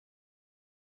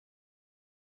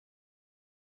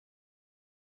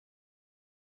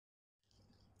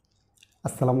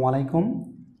আসসালামু আলাইকুম।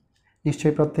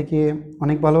 নিশ্চয়ই প্রত্যেকে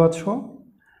অনেক ভালো আছো।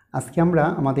 আজকে আমরা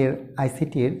আমাদের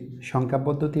আইসিটির সংখ্যা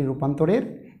পদ্ধতির রূপান্তরের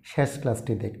শেষ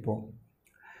ক্লাসটি দেখব।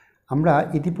 আমরা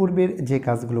ইতিপূর্বের যে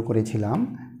কাজগুলো করেছিলাম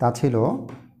তা ছিল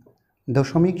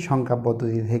দশমিক সংখ্যা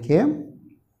পদ্ধতি থেকে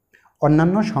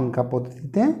অন্যান্য সংখ্যা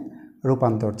পদ্ধতিতে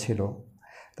রূপান্তর ছিল।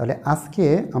 তাহলে আজকে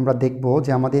আমরা দেখব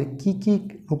যে আমাদের কি কি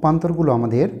রূপান্তরগুলো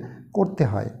আমাদের করতে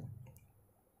হয়।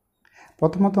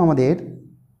 প্রথমত আমাদের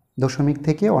দশমিক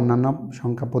থেকে অন্যান্য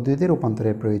সংখ্যা পদ্ধতিতে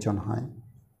রূপান্তরের প্রয়োজন হয়।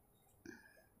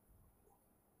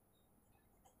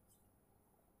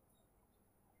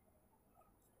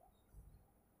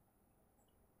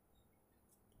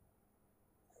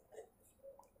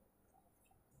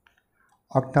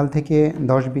 অক্টাল থেকে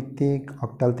 10 ভিত্তিক,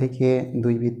 অক্টাল থেকে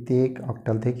 2 ভিত্তিক,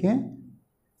 অক্টাল থেকে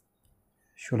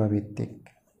 16 ভিত্তিক,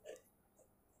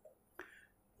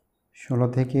 16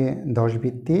 থেকে 10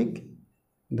 ভিত্তিক,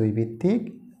 2 ভিত্তিক,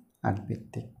 8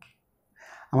 ভিত্তিক।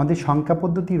 আমাদের সংখ্যা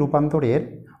পদ্ধতি রূপান্তরের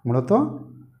মূলত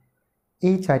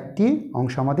এই 4টি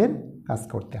অংশ আমাদের কাজ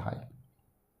করতে হয়।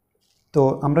 তো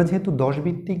আমরা যেহেতু 10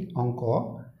 ভিত্তিক অঙ্ক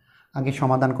আগে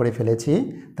সমাধান করে ফেলেছি,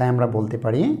 তাই আমরা বলতে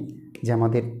পারি যে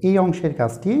আমাদের এই অংশের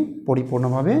কাজটি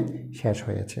পরিপূর্ণভাবে শেষ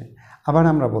হয়েছে। আবার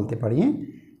আমরা বলতে পারি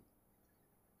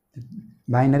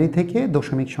বাইনারি থেকে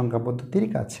দশমিক সংখ্যা পদ্ধতির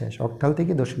কাজ শেষ, অক্টাল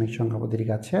থেকে দশমিক সংখ্যা পদ্ধতির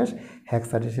কাজ শেষ,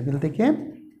 হেক্সাডেসিমাল থেকে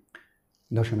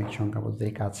দশমিক সংখ্যা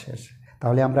পদ্ধতির কাজ শেষ।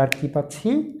 তাহলে আমরা আর কি পাচ্ছি?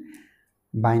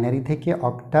 বাইনারি থেকে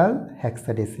অক্টাল,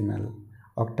 হেক্সাডেসিমাল,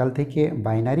 অক্টাল থেকে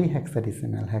বাইনারি,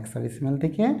 হেক্সাডেসিমাল, হেক্সাডেসিমাল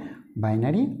থেকে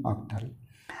বাইনারি, অক্টাল।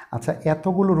 আচ্ছা,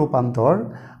 এতগুলো রূপান্তর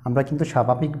আমরা কিন্তু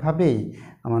স্বাভাবিকভাবেই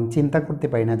চিন্তা করতে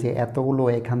পারি না যে এতগুলো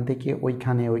এখান থেকে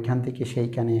ওইখানে, ওইখান থেকে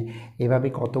সেইখানে, এভাবে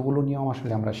কতগুলো নিয়ম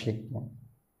আসলে আমরা শিখব।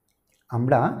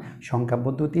 আমরা সংখ্যা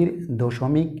পদ্ধতির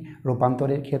দশমিক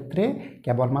রূপান্তরের ক্ষেত্রে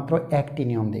কেবলমাত্র একটি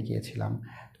নিয়ম দেখিয়েছিলাম।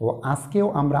 তো আজকেও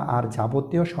আমরা আর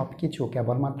যাবতীয় সব কিছু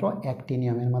কেবলমাত্র একটি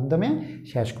নিয়মের মাধ্যমে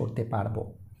শেষ করতে পারবো।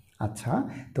 আচ্ছা,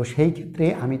 তো সেই ক্ষেত্রে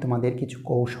আমি তোমাদের কিছু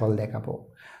কৌশল দেখাবো।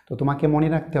 তো তোমাকে মনে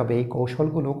রাখতে হবে এই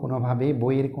কৌশলগুলো কোনোভাবেই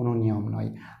বইয়ের কোনো নিয়ম নয়।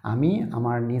 আমি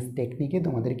আমার নিজ টেকনিকে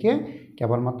তোমাদেরকে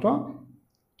কেবলমাত্র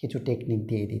কিছু টেকনিক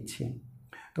দিয়ে দিচ্ছি।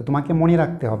 তো তোমাকে মনে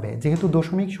রাখতে হবে, যেহেতু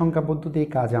দশমিক সংখ্যা পদ্ধতির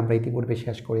কাজ আমরা ইতিপূর্বে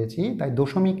শেষ করেছি, তাই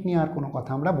দশমিক নিয়ে আর কোনো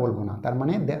কথা আমরা বলবো না। তার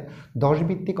মানে 10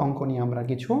 ভিত্তিক অঙ্ক নিয়ে আমরা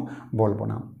কিছু বলবো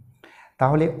না।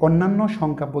 তাহলে অন্যান্য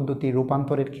সংখ্যা পদ্ধতির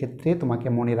রূপান্তরের ক্ষেত্রে তোমাকে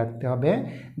মনে রাখতে হবে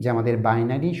যে আমাদের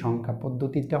বাইনারি সংখ্যা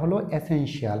পদ্ধতিটা হলো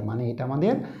এসেনশিয়াল, মানে এটা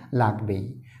আমাদের লাগবেই।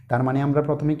 তার মানে আমরা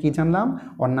প্রথমে কি জানলাম?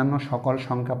 অন্যান্য সকল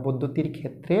সংখ্যা পদ্ধতির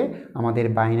ক্ষেত্রে আমাদের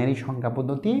বাইনারি সংখ্যা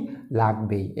পদ্ধতি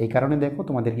লাগবেই। এই কারণে দেখো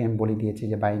তোমাদেরকে আমি বলে দিয়েছি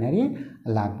যে বাইনারি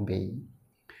লাগবেই।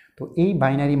 তো এই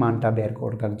বাইনারি মানটা বের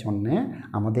করার জন্য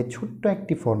আমাদের ছোট্ট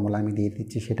একটি ফর্মুলা আমি দিয়ে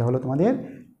দিচ্ছি, সেটা হলো তোমাদের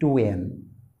 2n।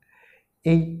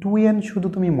 এই 2n শুধু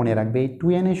তুমি মনে রাখবে, এই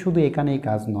 2n এ শুধু এখানেই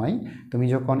কাজ নয়, তুমি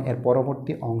যখন এর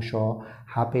পরবর্তী অংশ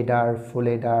হাফ এডার, ফুল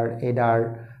এডার, এডার,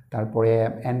 তারপরে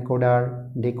এনকোডার,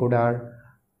 ডিকোডার,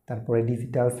 তারপরে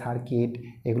ডিজিটাল সার্কিট,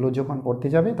 এগুলো যখন পড়তে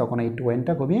যাবে তখন এই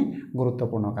 2nটা খুবই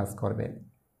গুরুত্বপূর্ণ কাজ করবে।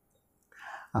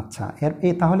 আচ্ছা,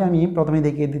 তাহলে আমি প্রথমে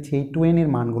দেখিয়ে দিচ্ছি এই 2n এর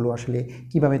মানগুলো আসলে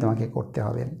কিভাবে তোমাকে করতে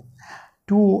হবে।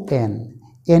 2n,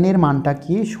 n এর মানটা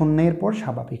কি? শূন্যের পর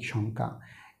স্বাভাবিক সংখ্যা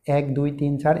 1 2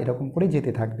 3 4 এরকম করে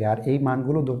যেতে থাকবে, আর এই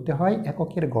মানগুলো ধরতে হয়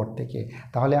এককের ঘর থেকে।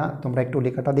 তাহলে তোমরা একটু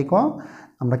লেখাটা দেখো,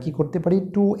 আমরা কি করতে পারি?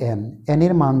 2n, n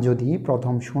এর মান যদি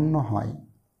প্রথম শূন্য হয়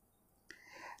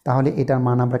তাহলে এটার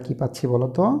মান আমরা কি পাচ্ছি বলো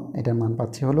তো? এটার মান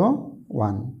পাচ্ছি হলো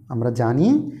 1। আমরা জানি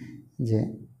যে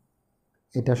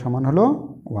এটা সমান হলো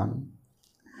 1।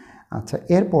 আচ্ছা,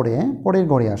 এরপরে পরের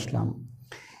ঘরে আসলাম।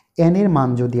 n এর মান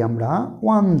যদি আমরা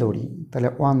 1 ধরি, তাহলে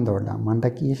 1 ধরলাম, মানটা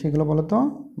কি এসে গেলো বলো তো?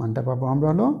 মানটা পাবো আমরা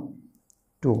হলো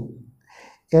 2।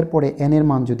 এরপরে n এর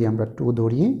মান যদি আমরা 2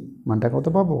 ধরি, মানটা কত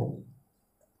পাবো?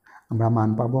 আমরা মান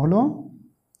পাবো হলো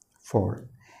 4।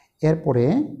 এরপরে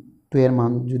 2 এর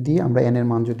মান যদি আমরা n এর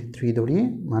মান যদি 3 ধরি,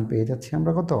 মান পেয়ে যাচ্ছি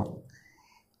আমরা কত?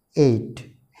 8।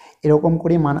 এরকম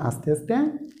করে মান আস্তে আস্তে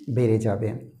বেড়ে যাবে।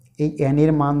 এই n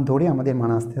এর মান ধরে আমাদের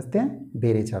মান আস্তে আস্তে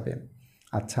বেড়ে যাবে।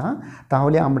 আচ্ছা,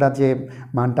 তাহলে আমরা যে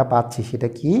মানটা পাচ্ছি সেটা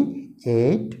কি?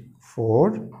 8 4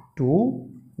 2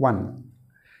 1।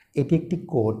 এটি একটি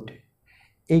কোড।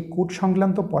 এই কোড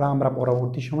সংক্রান্ত পড়া আমরা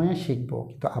পরবর্তী সময়ে শিখব,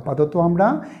 কিন্তু আপাতত আমরা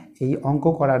এই অঙ্ক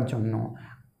করার জন্য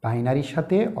বাইনারির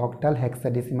সাথে অক্টাল,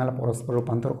 হেক্সাডেসিমাল পরস্পর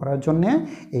রূপান্তর করার জন্য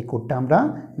এই কোডটা আমরা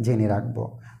জেনে রাখব।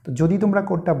 তো যদি তোমরা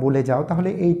কোডটা বলে যাও তাহলে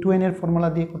এই 2n এর ফর্মুলা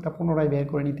দিয়ে কোডটা পুনরায় বের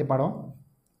করে নিতে পারো।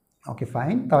 ওকে,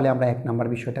 ফাইন। তাহলে আমরা 1 নম্বর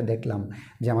বিষয়টা দেখলাম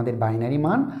যে আমাদের বাইনারি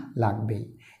মান লাগবেই।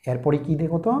 এরপরে কি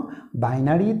দেখো তো?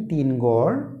 বাইনারি 3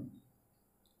 গড়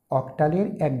অক্টালের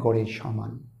 1 গড়ের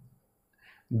সমান।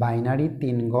 বাইনারি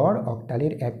 3 গড়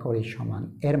অক্টালের 1 গড়ের সমান।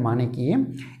 এর মানে কি?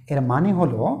 এর মানে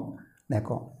হলো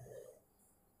দেখো,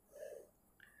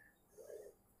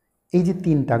 এই যে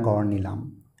 3টা গড় নিলাম,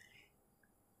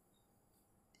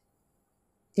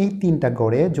 এই 3টা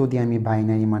গড়ে যদি আমি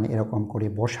বাইনারি মান এরকম করে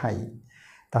বসাই,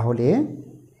 তাহলে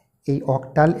এই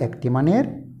অক্টাল একটি মানের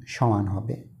সমান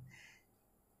হবে।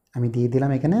 আমি দিয়ে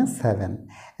দিলাম এখানে 7।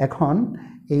 এখন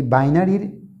এই বাইনারির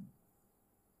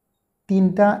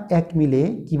 3টা 1 মিলে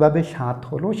কিভাবে 7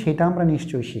 হলো সেটা আমরা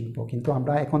নিশ্চয়ই শিখব, কিন্তু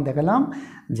আমরা এখন দেখালাম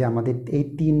যে আমাদের এই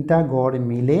 3টা গড়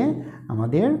মিলে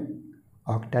আমাদের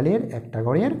অক্টালের একটা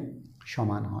গড়ের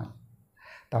সমান হয়।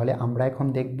 তাহলে আমরা এখন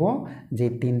দেখব যে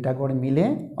 3টা গড় মিলে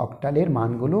অক্টালের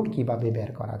মানগুলো কিভাবে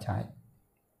বের করা যায়।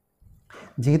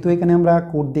 যেহেতু এখানে আমরা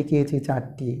কোড দেখিয়েছি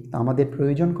 4টি, তো আমাদের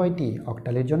প্রয়োজন কয়টি?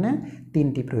 অক্টালের জন্য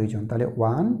 3টি প্রয়োজন। তাহলে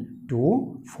 1, 2,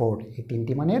 4 এই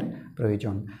 3টি মানের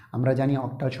প্রয়োজন। আমরা জানি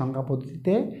অক্টাল সংখ্যা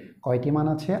পদ্ধতিতে কয়টি মান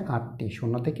আছে? 8টি,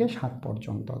 0 থেকে 7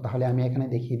 পর্যন্ত। তাহলে আমি এখানে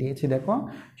দেখিয়ে দিয়েছি, দেখো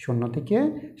 0 থেকে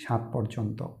 7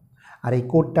 পর্যন্ত। আর এই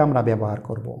কোডটা আমরা ব্যবহার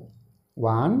করব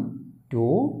 1,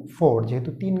 2, 4,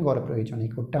 যেহেতু 3 গড় প্রয়োজন,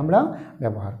 এই কোডটা আমরা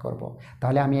ব্যবহার করব।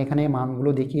 তাহলে আমি এখানে মানগুলো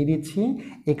দেখিয়ে দিচ্ছি।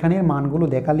 এখানের মানগুলো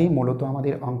দেখালেই মূলত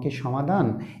আমাদের অঙ্কের সমাধান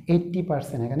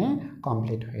 80% এখানে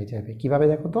কমপ্লিট হয়ে যাবে। কিভাবে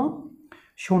দেখো তো?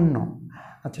 0,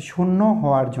 আচ্ছা 0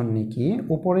 হওয়ার জন্য কি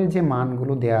উপরের যে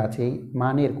মানগুলো দেয়া আছে এই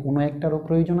মানের কোনো একটারও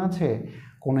প্রয়োজন আছে?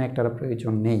 কোনো একটারও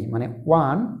প্রয়োজন নেই। মানে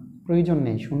 1 প্রয়োজন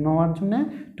নেই 0 হওয়ার জন্য,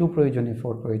 2 প্রয়োজন নেই,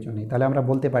 4 প্রয়োজন নেই। তাহলে আমরা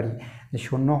বলতে পারি যে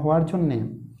 0 হওয়ার জন্যে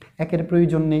 1-এর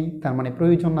প্রয়োজন নেই, তার মানে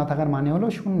প্রয়োজন না থাকার মানে হলো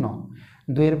 0।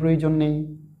 2-এর প্রয়োজন নেই,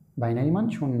 বাইনারি মান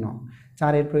 0।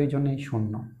 4-এর প্রয়োজন নেই,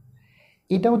 0।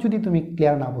 এটাও যদি তুমি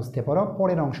ক্লিয়ার না বুঝতে পারো,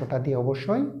 পরের অংশটা দিয়ে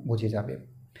অবশ্যই বুঝে যাবে।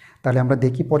 তাহলে আমরা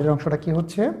দেখি পরের অংশটা কি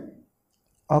হচ্ছে।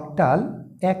 অক্টাল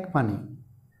 1 মানে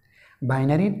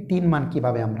বাইনারির 3 মান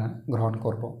কিভাবে আমরা গ্রহণ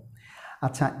করব।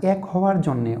 আচ্ছা, 1 হওয়ার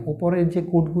জন্যে উপরের যে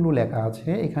কোডগুলো লেখা আছে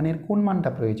এখানের কোন মানটা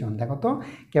প্রয়োজন? দেখো তো,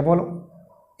 কেবল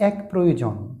 1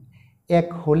 প্রয়োজন। 1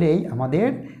 হলেই আমাদের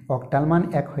অক্টাল মান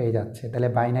 1 হয়ে যাচ্ছে। তাহলে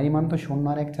বাইনারি মান তো 0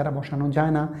 আর 1 ছাড়া বসানো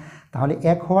যায় না। তাহলে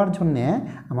 1 হওয়ার জন্যে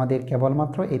আমাদের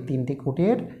কেবলমাত্র এই 3টি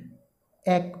কোডের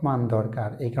 1 মান দরকার।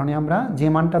 এই কারণে আমরা যে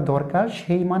মানটা দরকার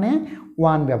সেই মানে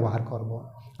 1 ব্যবহার করব।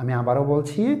 আমি আবারও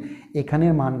বলছি,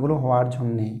 এখানের মানগুলো হওয়ার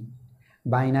জন্যে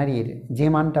বাইনারির যে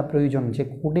মানটা প্রয়োজন, যে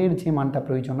কোডের যে মানটা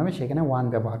প্রয়োজন হবে সেখানে 1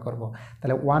 ব্যবহার করব।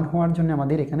 তাহলে 1 হওয়ার জন্য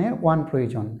আমাদের এখানে 1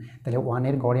 প্রয়োজন। তাহলে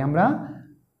 1-এর গড়ে আমরা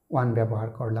 1 ব্যবহার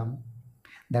করলাম।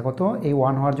 দেখো তো, এই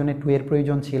 1 হওয়ার জন্য 2-এর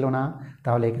প্রয়োজন ছিল না,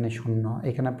 তাহলে এখানে 0।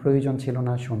 এখানে প্রয়োজন ছিল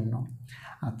না, 0।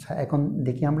 আচ্ছা, এখন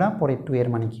দেখি আমরা পরে 2-এর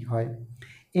মানে কি হয়।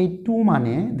 এই 2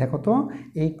 মানে দেখো তো,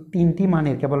 এই 3টি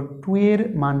মানের কেবল 2-এর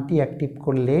মানটি অ্যাক্টিভ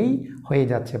করলেই হয়ে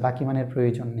যাচ্ছে, বাকি মানের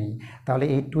প্রয়োজন নেই। তাহলে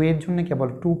এই 2-এর জন্য কেবল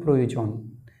 2 প্রয়োজন,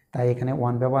 তাই এখানে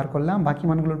 1 ব্যবহার করলাম। বাকি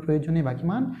মানগুলোর প্রয়োজনে বাকি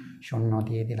মান 0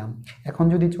 দিয়ে দিলাম। এখন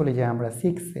যদি চলে যাই আমরা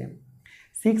 6-এ,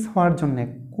 6 হওয়ার জন্য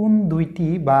কোন 2টি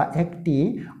বা 1টি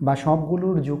বা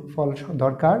সবগুলোর যোগফল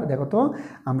দরকার? দেখো তো,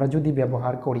 আমরা যদি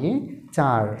ব্যবহার করি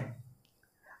 4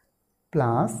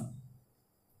 +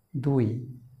 2,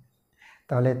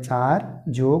 তাহলে 4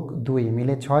 + 2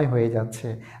 মিলে 6 হয়ে যাচ্ছে।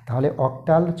 তাহলে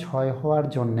অক্টাল 6 হওয়ার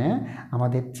জন্যে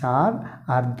আমাদের 4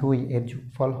 আর 2 এর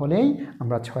যোগফল হলেই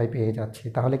আমরা 6 পেয়ে যাচ্ছি।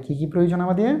 তাহলে কি কি প্রয়োজন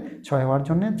আমাদের? 6 হওয়ার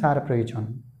জন্য 4 প্রয়োজন,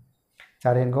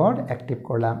 4-এর গড় অ্যাক্টিভ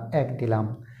করলাম, 1 দিলাম।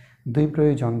 2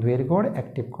 প্রয়োজন, 2-এর গড়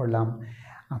অ্যাক্টিভ করলাম।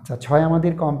 আচ্ছা, 6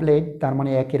 আমাদের কমপ্লিট, তার মানে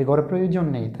 1-এর গড় প্রয়োজন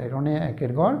নেই, তাই কারণে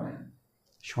 1-এর গড়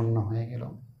 0 হয়ে গেল।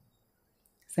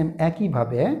 সেম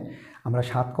একইভাবে আমরা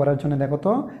 7 করার জন্য দেখো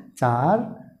তো, 4,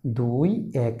 2,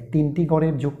 1 3টি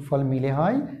গড়ের যোগফল মিলে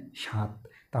হয় 7।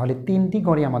 তাহলে 3টি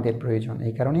গড়ই আমাদের প্রয়োজন,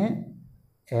 এই কারণে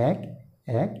 1,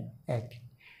 1, 1।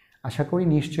 আশা করি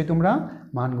নিশ্চয়ই তোমরা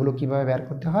মানগুলো কিভাবে বের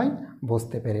করতে হয়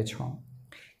বুঝতে পেরেছ।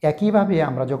 একইভাবে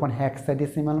আমরা যখন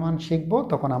হেক্সাডেসিমাল মান শিখব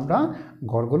তখন আমরা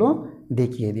গড়গুলো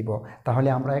দেখিয়ে দিব। তাহলে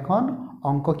আমরা এখন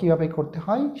অঙ্ক কিভাবে করতে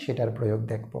হয় সেটার প্রয়োগ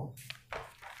দেখব।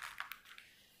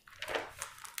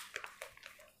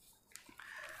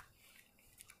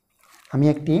 আমি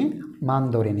একটি মান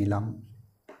ধরে নিলাম,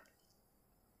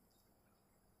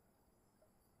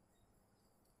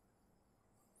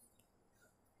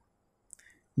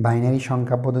 বাইনারি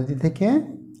সংখ্যা পদ্ধতি থেকে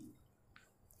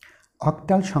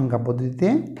অক্টাল সংখ্যা পদ্ধতিতে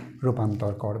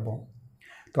রূপান্তর করব।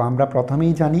 তো আমরা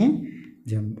প্রথমেই জানি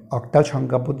যে অক্টাল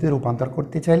সংখ্যা পদ্ধতিতে রূপান্তর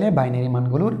করতে চাইলে বাইনারি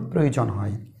মানগুলোর প্রয়োজন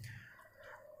হয়।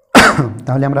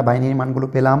 তাহলে আমরা বাইনারি মানগুলো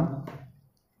পেলাম।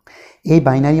 এই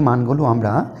বাইনারি মানগুলো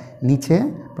আমরা নিচে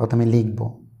প্রথমে লিখব।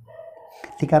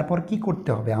 লেখার পর কি করতে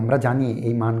হবে? আমরা জানি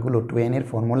এই মানগুলো 2n-এর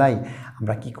ফর্মুলায়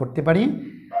আমরা কি করতে পারি,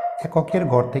 এককের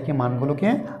গড় থেকে মানগুলোকে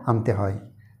আনতে হয়।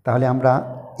 তাহলে আমরা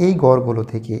এই গড়গুলো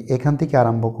থেকে এখান থেকে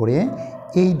আরম্ভ করে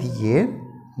এই দিকের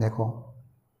দেখো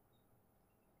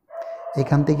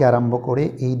এখান থেকে আরম্ভ করে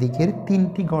এই দিকের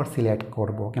 3টি গড় সিলেক্ট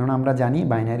করব, কেননা আমরা জানি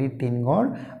বাইনারির 3 গড়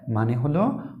মানে হলো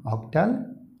অক্টাল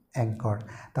 1 গড়।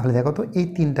 তাহলে দেখো তো এই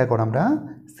 3টা গড় আমরা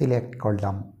সিলেক্ট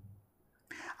করলাম।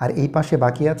 আর এই পাশে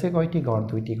বাকি আছে কয়টি গড়?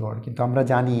 2টি গড়। কিন্তু আমরা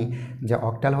জানি যে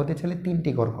অক্টাল হতে চাইলে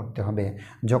 3টি গড় করতে হবে।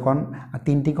 যখন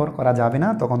 3টি গড় করা যাবে না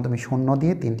তখন তুমি শূন্য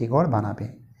দিয়ে 3টি গড় বানাবে।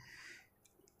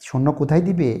 শূন্য কোথায়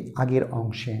দিবে? আগের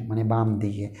অংশে, মানে বাম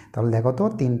দিকে। তাহলে দেখো তো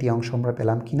 3টি অংশ আমরা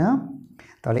পেলাম কিনা।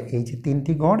 তাহলে এই যে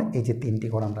 3টি গড়, এই যে 3টি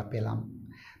গড় আমরা পেলাম।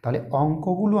 তাহলে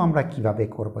অঙ্কগুলো আমরা কিভাবে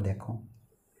করব দেখো।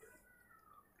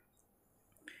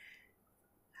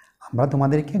 আমরা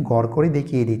তোমাদেরকে গড় করে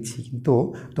দেখিয়ে দিচ্ছি, কিন্তু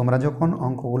তোমরা যখন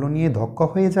অঙ্কগুলো নিয়ে দক্ষ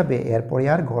হয়ে যাবে এরপরে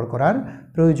আর গড় করার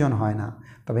প্রয়োজন হয় না।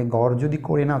 তবে গড় যদি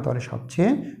করে নাও তাহলে সবচেয়ে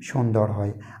সুন্দর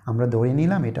হয়। আমরা ধরে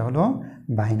নিলাম এটা হলো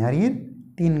বাইনারির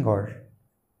 3 গড়,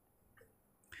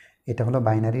 এটা হলো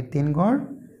বাইনারির 3 গড়,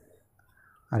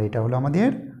 আর এটা হলো আমাদের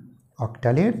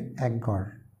অক্টালের 1 গড়।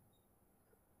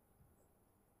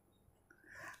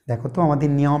 দেখো তো আমাদের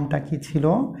নিয়মটা কি ছিল?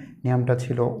 নিয়মটা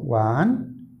ছিল 1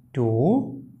 2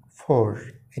 4,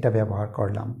 এটা ব্যবহার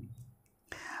করলাম।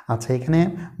 আচ্ছা, এখানে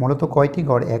মূলত কয়টি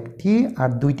গড়? 1টি আর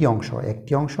 2টি অংশ,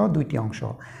 1টি অংশ 2টি অংশ।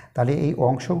 তাহলে এই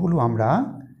অংশগুলো আমরা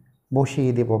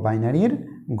বসিয়ে দেব বাইনারির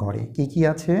ঘরে। কি কি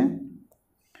আছে?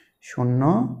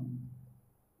 0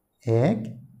 1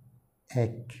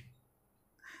 1।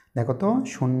 দেখো তো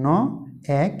 0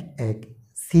 1 1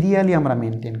 সিরিয়ালি আমরা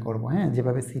মেনটেন করব। হ্যাঁ,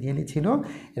 যেভাবে সিরিয়ালি ছিল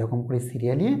এরকম করে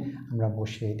সিরিয়ালি আমরা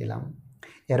বসিয়ে দিলাম।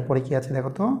 এরপরে কি আছে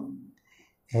দেখো তো?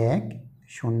 1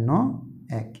 0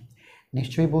 1।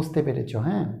 নিশ্চয়ই বুঝতে পেরেছ?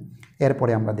 হ্যাঁ,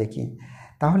 এরপরে আমরা দেখি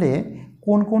তাহলে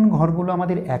কোন কোন ঘরগুলো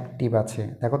আমাদের অ্যাক্টিভ আছে।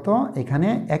 দেখো তো এখানে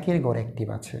 1-এর ঘর অ্যাক্টিভ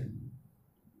আছে,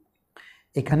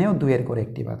 এখানেও 2-এর ঘর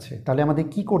অ্যাক্টিভ আছে। তাহলে আমাদের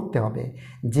কি করতে হবে?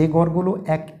 যে ঘরগুলো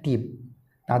অ্যাক্টিভ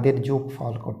তাদের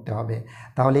যোগফল করতে হবে।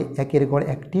 তাহলে 1-এর ঘর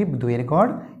অ্যাক্টিভ, 2-এর ঘর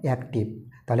অ্যাক্টিভ,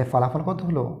 তাহলে ফলাফল কত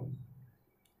হলো?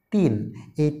 3।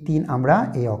 এই 3 আমরা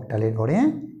এই অক্টালের ঘরে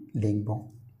লিখব।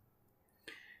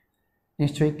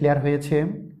 নিশ্চয়ই ক্লিয়ার হয়েছে?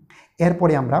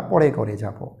 এরপরে আমরা পরের ঘরে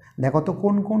যাব। দেখো তো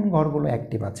কোন কোন ঘরগুলো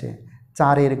অ্যাক্টিভ আছে।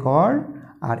 4-এর ঘর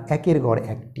আর 1-এর ঘর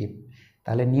অ্যাক্টিভ।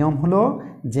 তাহলে নিয়ম হলো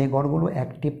যে ঘরগুলো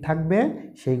অ্যাক্টিভ থাকবে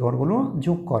সেই ঘরগুলো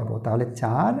যোগ করব। তাহলে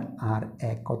 4 আর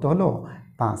 1 কত হলো?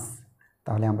 5।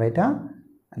 তাহলে আমরা এটা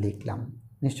লিখলাম।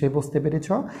 নিশ্চয়ই বুঝতে পেরেছ?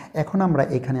 এখন আমরা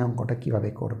এখানে অঙ্কটা কিভাবে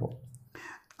করব।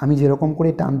 আমি যেরকম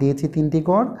করে টান দিয়েছি 3টি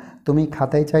ঘর, তুমি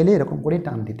খাতায় চাইলে এরকম করে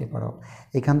টান দিতে পারো।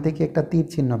 এখান থেকে একটা তীর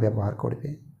চিহ্ন ব্যবহার করবে,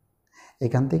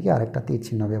 এখান থেকে আরেকটা তীর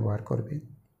চিহ্ন ব্যবহার করবে।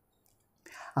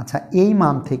 আচ্ছা, এই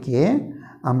মান থেকে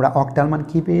আমরা অক্টাল মান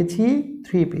কি পেয়েছি?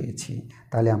 3 পেয়েছি।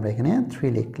 তাহলে আমরা এখানে 3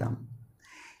 লিখলাম।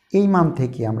 এই মান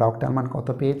থেকে আমরা অক্টাল মান কত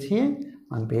পেয়েছি?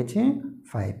 মান পেয়েছি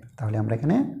 5। তাহলে আমরা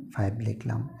এখানে 5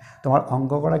 লিখলাম। তোমার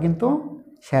অঙ্ক করা কিন্তু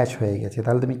শেষ হয়ে গেছে।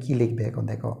 তাহলে তুমি কি লিখবে এখন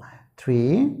দেখো?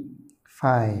 3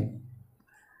 5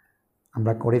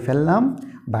 আমরা করে ফেললাম।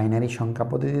 বাইনারি সংখ্যা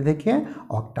পদ্ধতি থেকে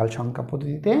অক্টাল সংখ্যা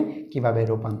পদ্ধতিতে কিভাবে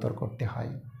রূপান্তর করতে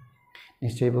হয়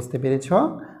নিশ্চয়ই বুঝতে পেরেছ।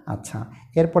 আচ্ছা,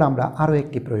 এরপর আমরা আরও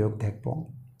একটি প্রয়োগ দেখব।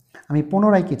 আমি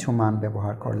পুনরায় কিছু মান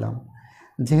ব্যবহার করলাম,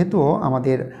 যেহেতু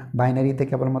আমাদের বাইনারিতে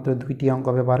কেবলমাত্র 2টি অঙ্ক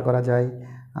ব্যবহার করা যায়।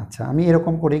 আচ্ছা, আমি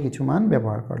এরকম করে কিছু মান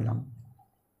ব্যবহার করলাম।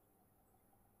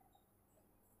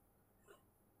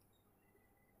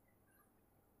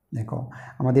 দেখো,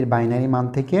 আমাদের বাইনারি মান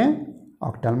থেকে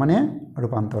অক্টাল মানে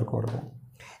রূপান্তর করব।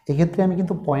 এক্ষেত্রে আমি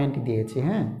কিন্তু পয়েন্ট দিয়েছি।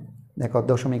 হ্যাঁ, দেখো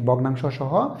দশমিক ভগ্নাংশ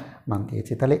সহ মান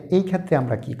দিয়েছি। তাহলে এই ক্ষেত্রে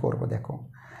আমরা কি করব দেখো।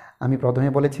 আমি প্রথমে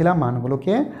বলেছিলাম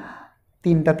মানগুলোকে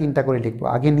 3টা করে লিখবো।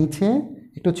 আগে নিচে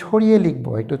একটু ছড়িয়ে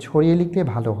লিখবো, একটু ছড়িয়ে লিখলে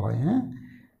ভালো হয়। হ্যাঁ,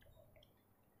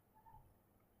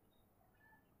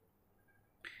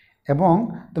 এবং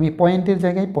তুমি পয়েন্টের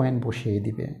জায়গায় পয়েন্ট বসিয়ে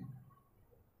দিবে।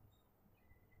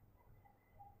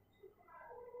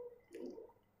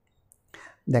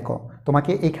 দেখো,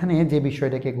 তোমাকে এখানে যে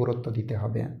বিষয়টাকে গুরুত্ব দিতে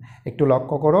হবে একটু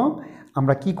লক্ষ্য করো।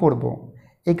 আমরা কি করব?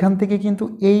 এখান থেকে কিন্তু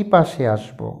এই পাশে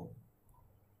আসব।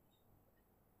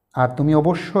 আর তুমি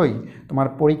অবশ্যই তোমার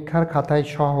পরীক্ষার খাতায়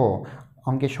সহ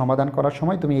অঙ্কের সমাধান করার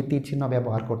সময় তুমি এই তীর চিহ্ন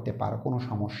ব্যবহার করতে পারো, কোনো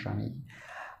সমস্যা নেই।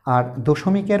 আর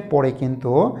দশমিকের পরে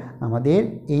কিন্তু আমাদের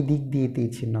এই দিক দিয়ে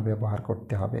তীর চিহ্ন ব্যবহার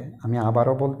করতে হবে। আমি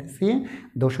আবারও বলতেছি,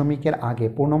 দশমিকের আগে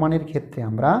পূর্ণমানের ক্ষেত্রে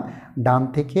আমরা ডান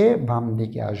থেকে বাম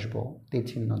দিকে আসব তীর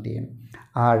চিহ্ন দিয়ে,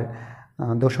 আর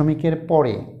দশমিকের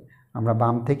পরে আমরা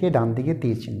বাম থেকে ডান দিকে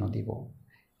তীর চিহ্ন দিব।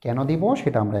 কেন দিব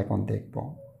সেটা আমরা এখন দেখব।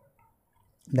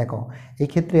 দেখো, এই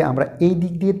ক্ষেত্রে আমরা এই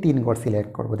দিক দিয়ে 3 ঘর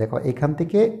সিলেক্ট করব। দেখো, এখান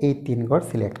থেকে এই 3 ঘর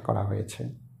সিলেক্ট করা হয়েছে,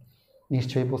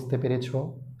 নিশ্চয়ই বুঝতে পেরেছ।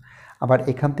 আবার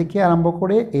এখান থেকে আরম্ভ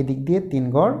করে এই দিক দিয়ে 3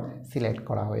 ঘর সিলেক্ট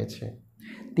করা হয়েছে।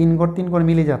 তিন ঘর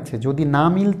মিলে যাচ্ছে। যদি না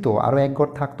মিলতো, আরও এক ঘর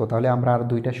থাকতো, তাহলে আমরা আর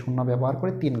দুইটা শূন্য ব্যবহার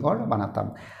করে 3 ঘর বানাতাম।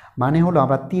 মানে হলো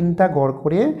আমরা 3টা ঘর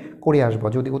করে আসবো।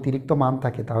 যদি অতিরিক্ত মান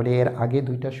থাকে তাহলে এর আগে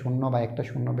 2টা শূন্য বা একটা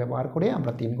শূন্য ব্যবহার করে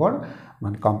আমরা 3 ঘর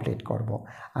মান কমপ্লিট করব।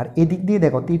 আর এদিক দিয়ে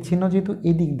দেখো তীর চিহ্ন যেহেতু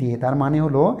এদিক দিয়ে, তার মানে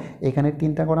হলো এখানে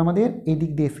 3টা ঘর আমাদের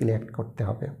এদিক দিয়ে সিলেক্ট করতে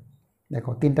হবে।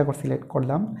 দেখো 3টা ঘর সিলেক্ট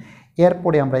করলাম,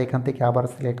 এরপরে আমরা এখান থেকে আবার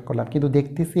সিলেক্ট করলাম, কিন্তু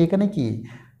দেখতেছি এখানে কি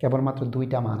কেবলমাত্র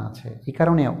 2টা মান আছে। এই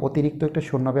কারণে অতিরিক্ত একটা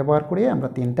শূন্য ব্যবহার করে আমরা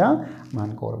 3টা মান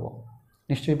করব।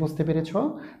 নিশ্চয়ই বুঝতে পেরেছ?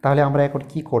 তাহলে আমরা এখন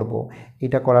কি করব?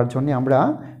 এটা করার জন্য আমরা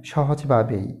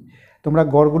সহজভাবেই, তোমরা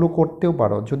গড়গুলো করতেও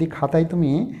পারো, যদি খাতায়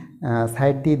তুমি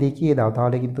সাইড দিয়ে দেখিয়ে দাও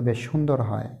তাহলে কিন্তু বেশ সুন্দর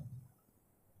হয়।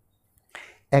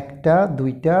 1টা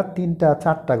 2টা 3টা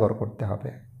 4টা গড় করতে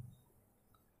হবে।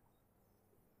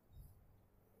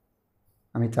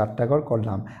 আমি 4টা গড়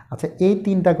করলাম। আচ্ছা, এই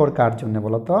 3টা গড় কার জন্য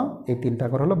বলো তো? এই 3টা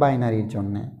গড় হলো বাইনারির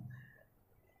জন্যে।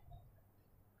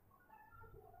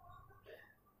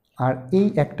 আর এই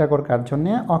একটা গড় কার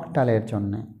জন্যে? অক্টালের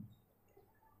জন্যে।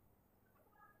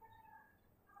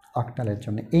 অক্টালের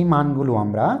জন্য এই মানগুলো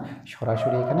আমরা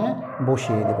সরাসরি এখানে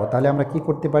বসিয়ে দেব। তাহলে আমরা কি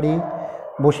করতে পারি?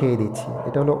 বসিয়ে দিচ্ছি।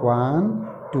 এটা হলো 1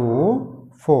 2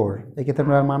 4, এক্ষেত্রে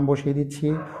আমরা মান বসিয়ে দিচ্ছি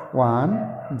 1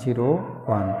 0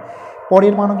 1।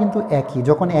 পরের মানও কিন্তু একই।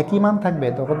 যখন একই মান থাকবে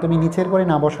তখন তুমি নিচের করে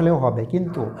না বসালেও হবে,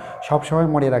 কিন্তু সবসময়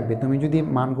মনে রাখবে তুমি যদি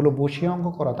মানগুলো বসিয়ে অঙ্ক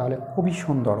করো তাহলে খুবই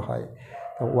সুন্দর হয়।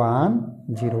 তো 1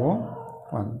 0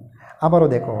 1, আবারও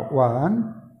দেখো 1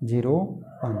 0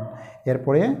 1,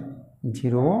 এরপরে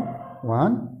 0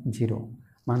 1 0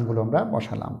 মানগুলো আমরা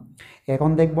বসালাম। এখন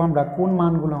দেখব আমরা কোন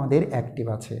মানগুলো আমাদের অ্যাক্টিভ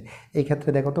আছে। এই ক্ষেত্রে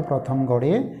দেখো তো প্রথম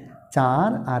গড়ে 4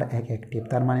 আর 1 অ্যাক্টিভ,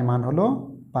 তার মানে মান হলো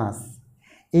 5।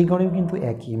 এই গড়েও কিন্তু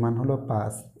একই মান হলো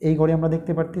 5। এই গড়ে আমরা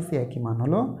দেখতে পারতেছি একই মান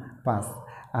হলো 5।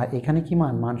 আর এখানে কি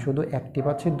মান শুধু অ্যাক্টিভ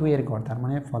আছে 2 এর গড়, তার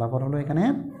মানে ফলাফল হলো এখানে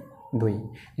 2।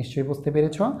 নিশ্চয়ই বুঝতে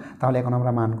পেরেছ? তাহলে এখন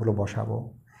আমরা মানগুলো বসাবো।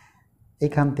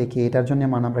 এখান থেকে এটার জন্য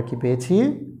মান আমরা কি পেয়েছি?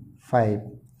 5।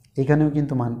 এখানেও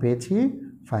কিন্তু মান পেয়েছি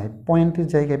 5, পয়েন্টের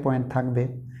জায়গায় পয়েন্ট থাকবে।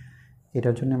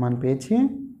 এটার জন্য মান পেয়েছি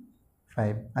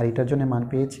 5 আর এটার জন্য মান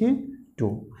পেয়েছি 2।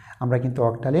 আমরা কিন্তু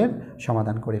অক্টালের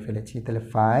সমাধান করে ফেলেছি। তাহলে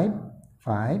 5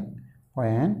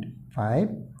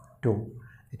 5.52,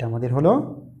 এটা আমাদের হলো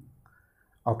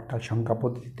অক্টাল সংখ্যা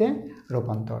পদ্ধতিতে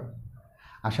রূপান্তর।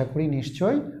 আশা করি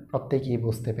নিশ্চয়ই প্রত্যেকেই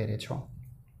বুঝতে পেরেছ।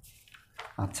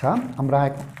 আচ্ছা, আমরা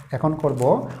এখন করব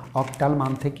অক্টাল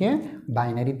মান থেকে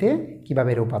বাইনারিতে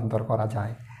কিভাবে রূপান্তর করা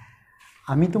যায়।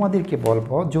 আমি তোমাদেরকে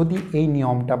বলবো, যদি এই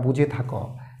নিয়মটা বুঝে থাকো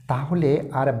তাহলে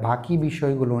আর বাকি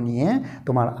বিষয়গুলো নিয়ে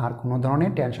তোমার আর কোনো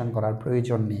ধরনের টেনশন করার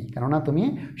প্রয়োজন নেই, কেননা তুমি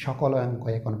সকল অঙ্ক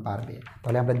এখন পারবে।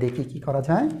 তাহলে আমরা দেখি কি করা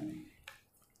যায়।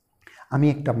 আমি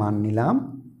একটা মান নিলাম,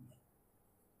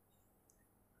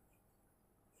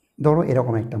 ধরো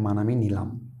এরকম একটা মান আমি নিলাম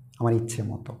আমার ইচ্ছে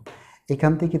মতো।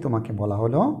 এখান থেকে তোমাকে বলা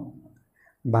হলো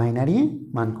বাইনারি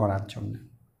মান করার জন্য।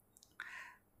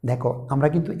 দেখো আমরা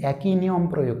কিন্তু একই নিয়ম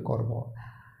প্রয়োগ করব।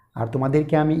 আর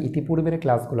তোমাদেরকে আমি ইতিপূর্বের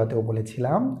ক্লাসগুলোতেও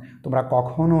বলেছিলাম, তোমরা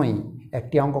কখনোই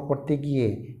একটি অঙ্ক করতে গিয়ে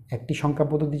একটি সংখ্যা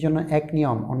পদ্ধতির জন্য এক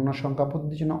নিয়ম, অন্য সংখ্যা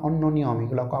পদ্ধতির জন্য অন্য নিয়ম,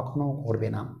 এগুলো কখনো করবে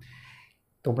না।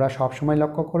 তোমরা সবসময়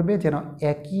লক্ষ্য করবে যেন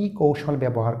একই কৌশল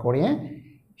ব্যবহার করে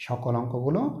সকল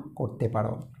অঙ্কগুলো করতে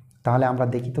পারো। তাহলে আমরা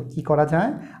দেখি তো কি করা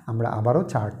যায়। আমরা আবারও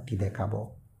চার্টটি দেখাবো।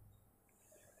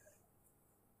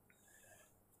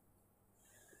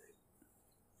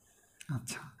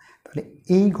 আচ্ছা, তাহলে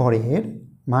এই ঘরের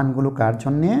মানগুলো কার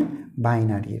জন্যে?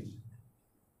 বাইনারির।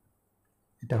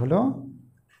 এটা হলো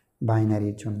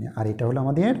বাইনারির জন্য, আর এটা হলো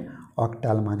আমাদের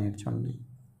অক্টাল মানের জন্য।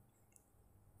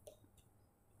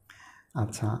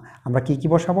 আচ্ছা, আমরা কি কি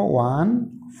বসাবো? 1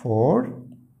 4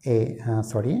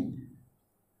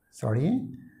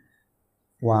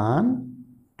 1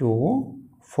 2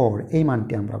 4 এই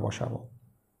মানটি আমরা বসাবো।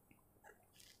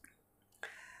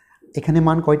 এখানে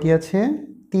মান কয়টি আছে?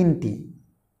 3টি।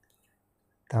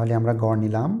 তাহলে আমরা গড়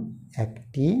নিলাম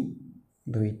 1টি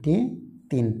 2টি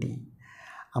 3টি।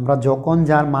 আমরা যখন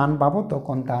যার মান পাবো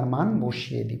তখন তার মান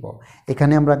বসিয়ে দিব।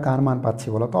 এখানে আমরা কার মান পাচ্ছি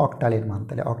বলো তো? অক্টালের মান।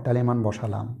 তাহলে অক্টালের মান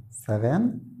বসালাম 7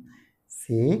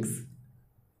 6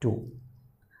 2।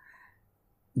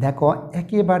 দেখো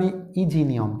একেবারে ইজি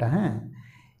নিয়মটা। হ্যাঁ,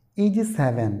 এই যে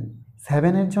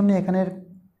 7-এর জন্য এখানের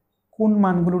কোন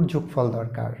মানগুলোর যোগফল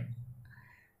দরকার?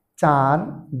 4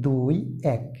 2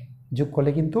 1 যোগ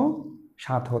করলে কিন্তু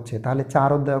 7 হচ্ছে। তাহলে 4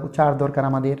 দরকার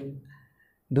আমাদের,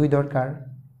 2 দরকার,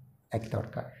 1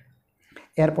 দরকার।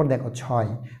 এরপর দেখো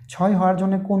 6 হওয়ার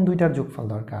জন্য কোন দুইটার যোগফল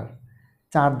দরকার?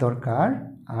 4 দরকার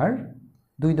আর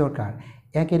 2 দরকার।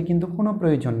 1-এর কিন্তু কোনো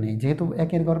প্রয়োজন নেই, যেহেতু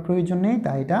 1-এর গড় প্রয়োজন নেই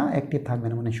তাই এটা অ্যাক্টিভ থাকবে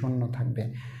না, মানে শূন্য থাকবে।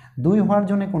 2 হওয়ার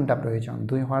জন্য কোনটা প্রয়োজন?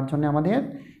 2 হওয়ার জন্য আমাদের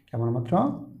কেবলমাত্র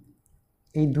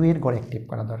এই 2 এর গড় অ্যাক্টিভ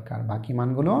করা দরকার, বাকি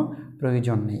মানগুলো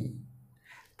প্রয়োজন নেই।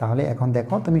 তাহলে এখন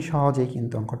দেখো তুমি সহজেই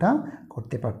কিন্তু অঙ্কটা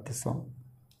করতে পারতেছো।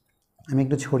 আমি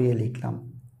একটু ছড়িয়ে লিখলাম।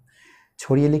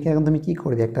 ছড়িয়ে লিখে এখন তুমি কি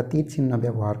করবে? একটা তীর চিহ্ন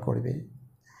ব্যবহার করবে,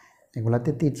 এগুলাতে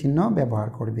তীর চিহ্ন ব্যবহার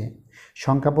করবে।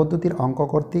 সংখ্যা পদ্ধতির অঙ্ক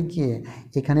করতে গিয়ে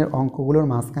এখানের অঙ্কগুলোর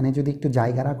মাঝখানে যদি একটু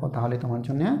জায়গা রাখো তাহলে তোমার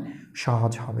জন্য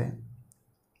সহজ হবে।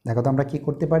 দেখো তো আমরা কি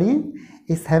করতে পারি,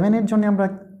 এই 7 এর জন্য আমরা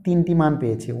 3টি মান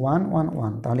পেয়েছি 1 1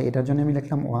 1, তাহলে এটার জন্য আমি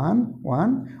লিখলাম 1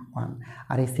 1 1।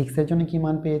 আর এই 6 এর জন্য কি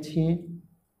মান পেয়েছি?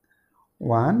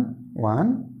 1 1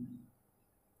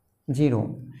 0।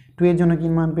 2 এর জন্য কি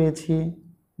মান পেয়েছি?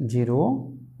 0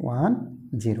 1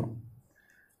 0।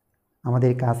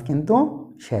 আমাদের কাজ কিন্তু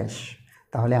শেষ।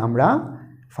 তাহলে আমরা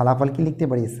ফলাফল কি লিখতে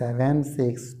পারি? 7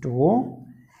 6 2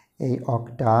 এই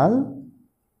অক্টাল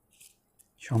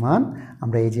সমান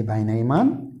আমরা এই যে বাইনারি মান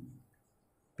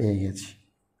পেয়ে গেছি।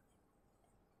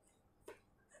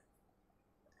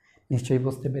 নিশ্চয়ই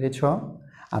বুঝতে পেরেছ?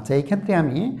 আচ্ছা, এই ক্ষেত্রে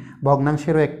আমি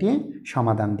ভগ্নাংশেরও একটি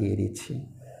সমাধান দিয়ে দিচ্ছি।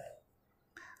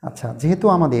 আচ্ছা, যেহেতু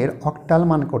আমাদের অক্টাল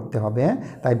মান করতে হবে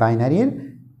তাই বাইনারির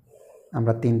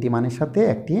আমরা 3টি মানের সাথে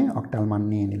একটি অক্টাল মান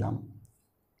নিয়ে নিলাম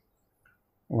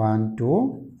 1 2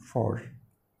 4।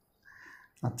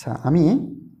 আচ্ছা, আমি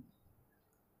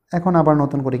এখন আবার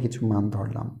নতুন করে কিছু মান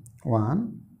ধরলাম 1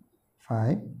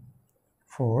 5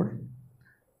 4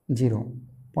 0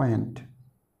 পয়েন্ট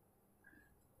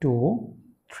 2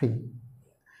 3।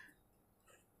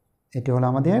 এটি হলো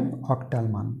আমাদের অক্টাল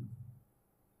মান।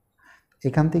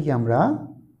 এখান থেকে আমরা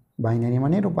বাইনারি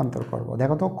মানে রূপান্তর করব।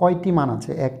 দেখো তো কয়টি মান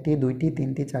আছে? 1টি 2টি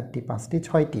 3টি 4টি 5টি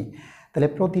 6টি। তাহলে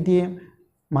প্রতিটি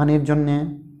মানের জন্যে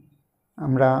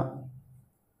আমরা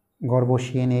গড়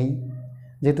বসিয়ে নেই।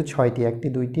 যেহেতু 6টি, 1টি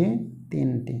 2টি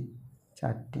 3টি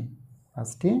 4টি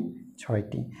 5টি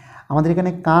 6টি। আমাদের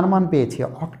এখানে কার মান পেয়েছি?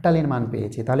 অক্টালের মান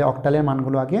পেয়েছি। তাহলে অক্টালের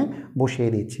মানগুলো আগে বসিয়ে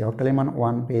দিচ্ছি। অক্টালের মান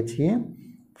 1 পেয়েছি,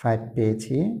 5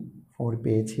 পেয়েছি, 4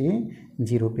 পেয়েছি,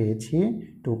 0 পেয়েছি,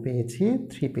 2 পেয়েছি,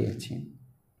 3 পেয়েছি।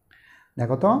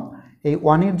 দেখো তো এই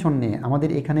 1-এর জন্যে আমাদের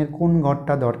এখানের কোন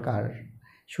ঘরটা দরকার?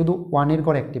 শুধু 1-এর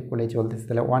ঘর অ্যাক্টিভ করলেই চলতেছে।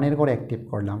 তাহলে 1-এর ঘর অ্যাক্টিভ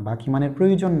করলাম, বাকি মানের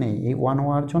প্রয়োজন নেই। এই 1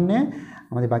 হওয়ার জন্যে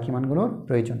আমাদের বাকি মানগুলোর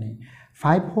প্রয়োজন নেই।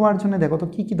 5 হওয়ার জন্য দেখো তো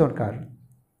কী কী দরকার?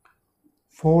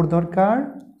 4 দরকার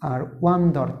আর 1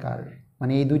 দরকার,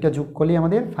 মানে এই দুইটা যোগ করলেই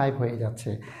আমাদের 5 হয়ে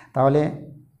যাচ্ছে। তাহলে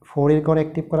 4-এর ঘর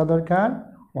অ্যাক্টিভ করা দরকার,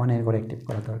 1-এর ঘর অ্যাক্টিভ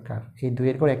করা দরকার, এই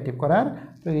 2-এর ঘর অ্যাক্টিভ করার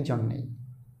প্রয়োজন নেই।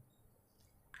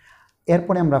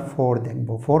 এরপরে আমরা 4 দেখব।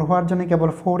 4 হওয়ার জন্য কেবল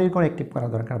 4-এর ঘর অ্যাক্টিভ করা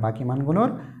দরকার, বাকি মানগুলোর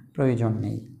প্রয়োজন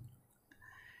নেই।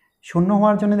 0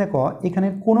 হওয়ার জন্য দেখো এখানে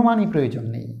কোনো মানই প্রয়োজন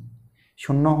নেই।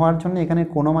 0 হওয়ার জন্য এখানে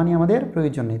কোনো মানই আমাদের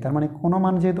প্রয়োজন নেই। তার মানে কোনো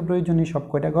মান যেহেতু প্রয়োজন নেই, সব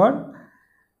কয়টা ঘর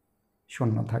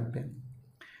 0 থাকবে।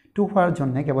 2 হওয়ার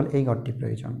জন্য কেবল এই ঘরটি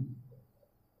প্রয়োজন।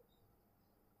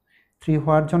 3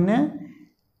 হওয়ার জন্যে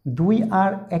 2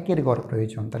 আর 1-এর গড়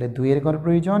প্রয়োজন। তাহলে 2-এর গড়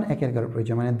প্রয়োজন, 1-এর গড়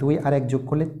প্রয়োজন, মানে 2 আর 1 যোগ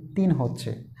করলে 3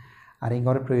 হচ্ছে, আর এই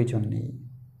গড় প্রয়োজন নেই।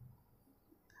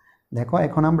 দেখো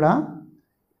এখন আমরা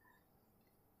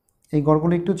এই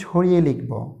গড়গুলো একটু ছড়িয়ে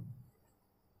লিখব,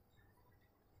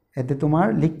 এতে তোমার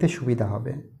লিখতে সুবিধা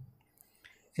হবে।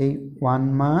 এই 1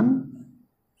 মান,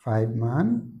 5 মান,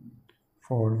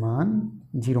 4 মান,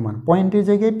 0 মান, পয়েন্টের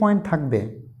জায়গায় পয়েন্ট থাকবে।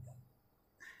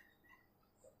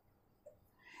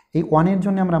 এই 1-এর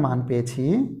জন্য আমরা মান পেয়েছি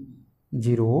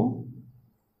 0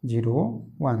 0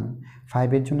 1,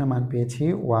 5-এর জন্য মান পেয়েছি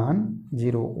 1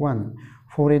 0 1,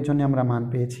 4-এর জন্য আমরা মান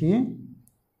পেয়েছি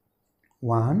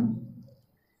 1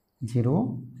 0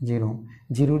 0,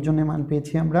 0-এর জন্য মান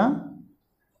পেয়েছি আমরা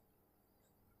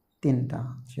 3টা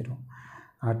 0,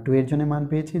 আর 2-এর জন্য মান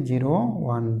পেয়েছি 0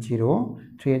 1 0,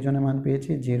 3-এর জন্য মান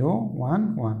পেয়েছি 0 1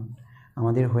 1।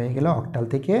 আমাদের হয়ে গেল অক্টাল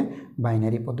থেকে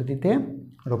বাইনারি পদ্ধতিতে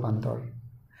রূপান্তর।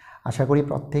 আশা করি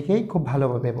প্রত্যেকেই খুব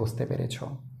ভালোভাবে বুঝতে পেরেছ।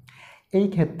 এই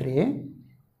ক্ষেত্রে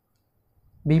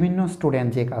বিভিন্ন স্টুডেন্ট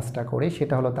যে কাজটা করে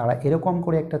সেটা হলো তারা এরকম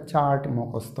করে একটা চার্ট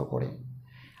মুখস্থ করে।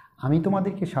 আমি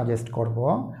তোমাদেরকে সাজেস্ট করব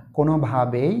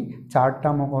কোনোভাবেই চার্টটা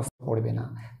মুখস্থ করবে না।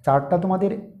 চার্টটা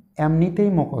তোমাদের এমনিতেই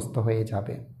মুখস্থ হয়ে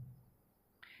যাবে।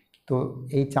 তো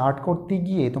এই চার্ট করতে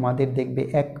গিয়ে তোমাদের দেখবে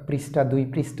 1 পৃষ্ঠা 2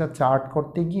 পৃষ্ঠা চার্ট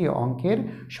করতে গিয়ে অঙ্কের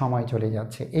সময় চলে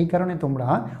যাচ্ছে। এই কারণে তোমরা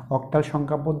অক্টাল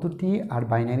সংখ্যা পদ্ধতি আর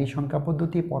বাইনারি সংখ্যা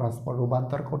পদ্ধতি পরস্পর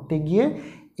রূপান্তর করতে গিয়ে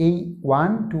এই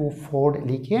 1 2 4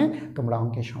 লিখে তোমরা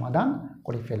অঙ্কের সমাধান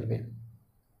করে ফেলবে।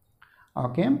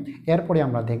 ওকে, এরপরে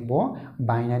আমরা দেখব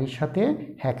বাইনারির সাথে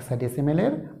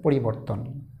হেক্সাডেসিমেলের পরিবর্তন।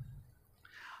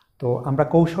 তো আমরা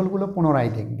কৌশলগুলো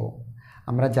পুনরায় দেখব।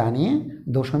 আমরা জানি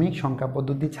দশমিক সংখ্যা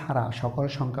পদ্ধতি ছাড়া সকল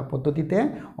সংখ্যা পদ্ধতিতে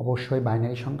অবশ্যই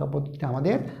বাইনারি সংখ্যা পদ্ধতিটা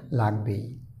আমাদের লাগবেই।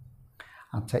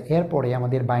 আচ্ছা, এরপরে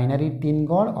আমাদের বাইনারির 3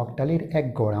 গড়, অক্টালের 1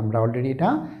 গড়, আমরা অলরেডি এটা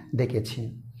দেখেছি।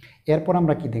 এরপর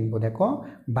আমরা কি দেখব, দেখো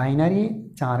বাইনারি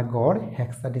 4 গড়,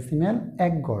 হেক্সাডেসিমাল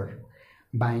 1 গড়।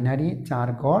 বাইনারি 4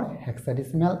 গড়,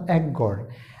 হেক্সাডেসিমাল 1 গড়।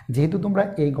 যেহেতু তোমরা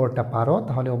এই গড়টা পারো,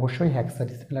 তাহলে অবশ্যই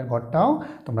হেক্সাডেসিমালের গড়টাও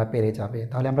তোমরা পেরে যাবে।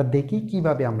 তাহলে আমরা দেখি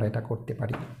কিভাবে আমরা এটা করতে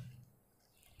পারি।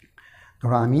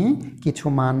 ধরো আমি কিছু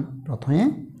মান প্রথমে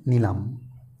নিলাম।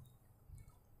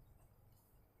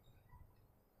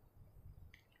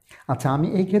 আচ্ছা, আমি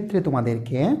এই ক্ষেত্রে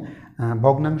তোমাদেরকে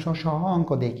ভগ্নাংশ সহ অঙ্ক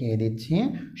দেখিয়ে দিচ্ছি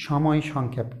সময়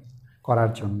সংক্ষেপ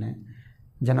করার জন্যে,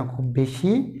 যেন খুব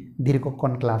বেশি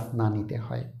দীর্ঘক্ষণ ক্লাস না নিতে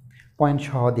হয়। পয়েন্ট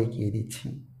সহ দেখিয়ে দিচ্ছি।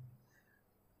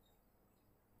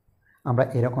 আমরা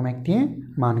এরকম একটি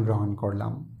মান গ্রহণ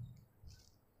করলাম।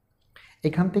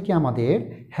 এখান থেকে আমাদের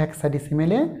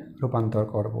হেক্সাডেসিমেলে রূপান্তর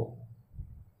করব।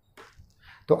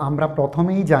 তো আমরা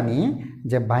প্রথমেই জানি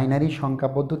যে বাইনারি সংখ্যা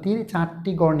পদ্ধতির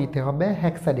 4টি গড় নিতে হবে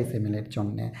হেক্সাডেসিমেলের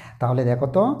জন্য। তাহলে দেখো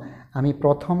তো, আমি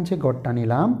প্রথম যে গড়টা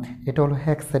নিলাম এটা হলো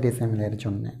হেক্সাডেসিমেলের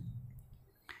জন্য।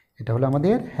 এটা হলো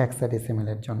আমাদের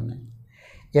হেক্সাডেসিমেলের জন্য।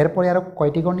 এরপরে আরও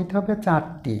কয়টি গড় নিতে হবে?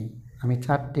 4টি। আমি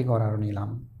 4টি গড় আরও নিলাম।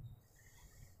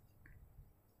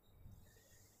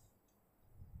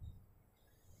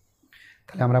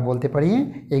 তাহলে আমরা বলতে পারি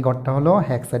এই গড়টা হলো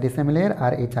হেক্সাডেসিমেলের,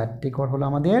 আর এই 4টি গড় হলো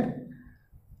আমাদের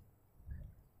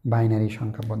বাইনারি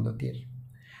সংখ্যা পদ্ধতির।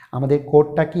 আমাদের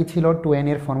কোডটা কি ছিল 2n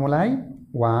এর ফর্মুলায়?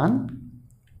 1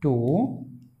 2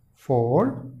 4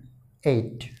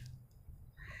 8।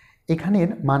 এখানের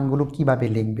মানগুলো কিভাবে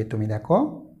লিখবে তুমি দেখো।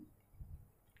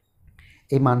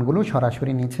 এই মানগুলো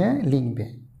সরাসরি নিচে লিখবে।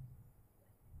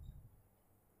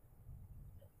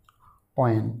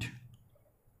 পয়েন্ট।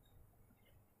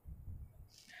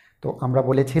 তো আমরা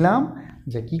বলেছিলাম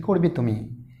যে কি করবে তুমি,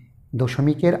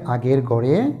 দশমিকের আগের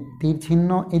গড়ে তীর চিহ্ন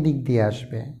এদিক দিয়ে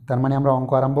আসবে। তার মানে আমরা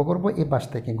অঙ্ক আরম্ভ করব এই পাশ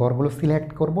থেকে, গড়গুলো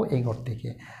সিলেক্ট করব এই গড় থেকে,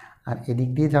 আর এদিক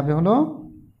দিয়ে যাবে হলো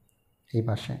এই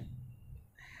পাশে।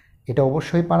 এটা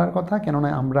অবশ্যই পারার কথা, কেননা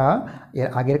আমরা এর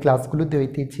আগের ক্লাসগুলোতে ওই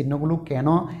তীর চিহ্নগুলো কেন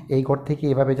এই গড় থেকে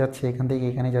এভাবে যাচ্ছে, এখান থেকে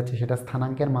এখানে যাচ্ছে, সেটা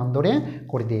স্থানাঙ্কের মান ধরে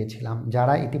করে দিয়েছিলাম।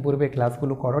 যারা ইতিপূর্বে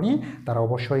ক্লাসগুলো করনি তারা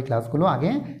অবশ্যই ক্লাসগুলো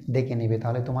আগে দেখে নেবে,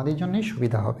 তাহলে তোমাদের জন্যই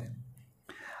সুবিধা হবে।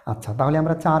 আচ্ছা, তাহলে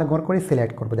আমরা 4 ঘর করে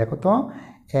সিলেক্ট করব। দেখো তো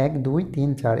 1 2 3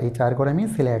 4 এই 4 ঘর আমি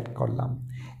সিলেক্ট করলাম।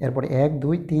 এরপর 1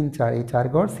 2 3 4 এই 4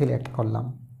 ঘর সিলেক্ট করলাম।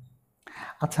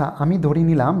 আচ্ছা, আমি ধরে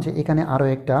নিলাম যে এখানে আরও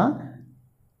একটা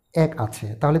 1 আছে।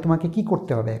 তাহলে তোমাকে কি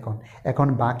করতে হবে এখন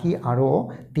বাকি আরও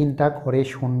 3টা ঘরে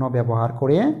শূন্য ব্যবহার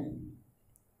করে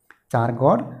 4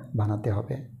 ঘর বানাতে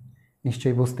হবে।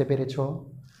 নিশ্চয়ই বুঝতে পেরেছো?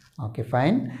 ওকে,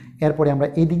 ফাইন। এরপরে আমরা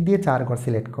এই দিক দিয়ে 4 ঘর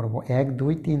সিলেক্ট করব। 1 2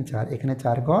 3 4 এখানে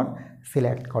 4 ঘর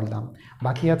সিলেক্ট করলাম।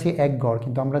 বাকি আছে 1 ঘর,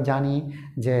 কিন্তু আমরা জানি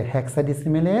যে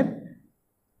হেক্সাডেসিমেলের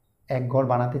 1 ঘর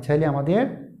বানাতে চাইলে আমাদের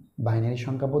বাইনারি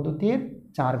সংখ্যা পদ্ধতির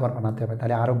 4 ঘর বানাতে হবে।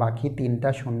 তাহলে আরও বাকি 3টা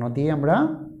শূন্য দিয়ে আমরা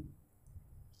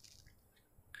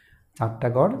 4টা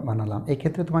ঘর বানালাম। এই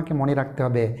ক্ষেত্রে তোমাকে মনে রাখতে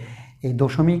হবে এই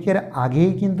দশমিকের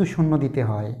আগেই কিন্তু শূন্য দিতে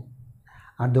হয়,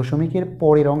 আর দশমিকের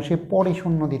পরের অংশে পরে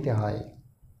শূন্য দিতে হয়।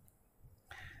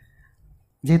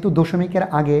 যেহেতু দশমিকের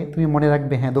আগে, তুমি মনে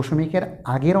রাখবে, হ্যাঁ দশমিকের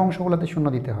আগের অংশগুলোতে শূন্য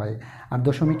দিতে হয়, আর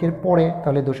দশমিকের পরে,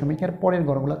 তাহলে দশমিকের পরের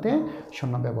ঘরগুলোতে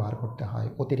শূন্য ব্যবহার করতে হয়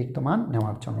অতিরিক্ত মান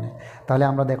নেওয়ার জন্য। তাহলে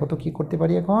আমরা দেখো তো কি করতে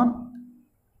পারি এখন।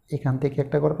 এখান থেকে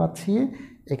একটা ঘর পাচ্ছি,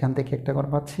 এখান থেকে একটা ঘর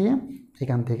পাচ্ছি,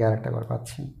 এখান থেকে আরেকটা ঘর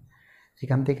পাচ্ছি,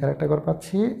 এখান থেকে আরেকটা ঘর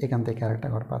পাচ্ছি, এখান থেকে আরেকটা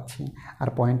ঘর পাচ্ছি, আর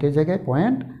পয়েন্টের জায়গায়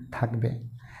পয়েন্ট থাকবে।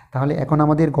 তাহলে এখন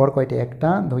আমাদের গড় কয়টা?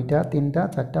 1টা 2টা 3টা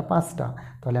 4টা 5টা।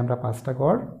 তাহলে আমরা 5টা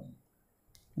গড়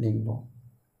লিখব।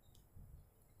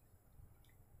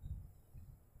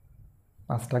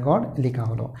 5টা গড় লেখা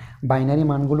হলো। বাইনারি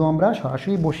মানগুলো আমরা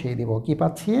সরাসরি বসিয়ে দেব। কি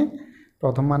পাচ্ছি?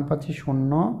 প্রথম মান পাচ্ছি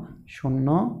 0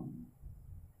 0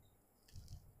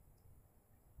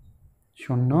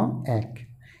 0 1।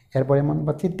 এরপরে মান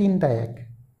পাচ্ছি 3টা 1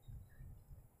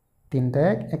 3টা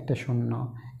 1 একটা 0।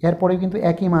 এরপরে কিন্তু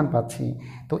একই মান পাচ্ছি।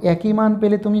 তো একই মান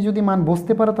পেলে তুমি যদি মান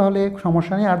বুঝতে পারো তাহলে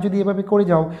সমস্যা নেই, আর যদি এভাবে করে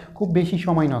যাও খুব বেশি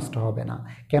সময় নষ্ট হবে না।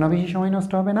 কেন বেশি সময়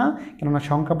নষ্ট হবে না? কেননা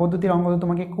সংখ্যা পদ্ধতির অঙ্ক তো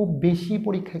তোমাকে খুব বেশি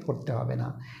পরীক্ষায় করতে হবে না।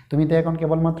 তুমি তো এখন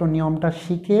কেবলমাত্র নিয়মটা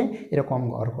শিখে এরকম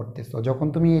গড় করতেছো। যখন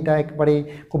তুমি এটা একবারে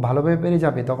খুব ভালোভাবে পেরে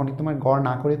যাবে তখন তোমার গড়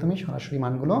না করে তুমি সরাসরি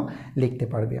মানগুলো লিখতে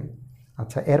পারবে।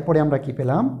 আচ্ছা, এরপরে আমরা কি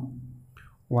পেলাম?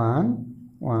 1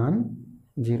 1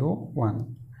 0 1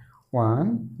 1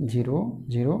 0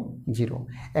 0 0।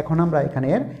 এখন আমরা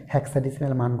এখানের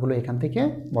হেক্সাডেসিমাল মানগুলো এখান থেকে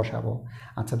বসাবো।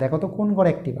 আচ্ছা, দেখো তো কোন ঘর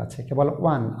অ্যাক্টিভ আছে? কেবল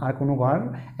 1, আর কোনো ঘর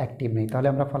অ্যাক্টিভ নেই। তাহলে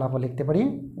আমরা ফলাফল লিখতে পারি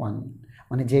 1,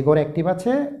 মানে যে ঘর অ্যাক্টিভ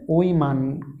আছে ওই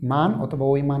মান অথবা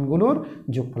ওই মানগুলোর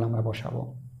যোগফল আমরা বসাবো।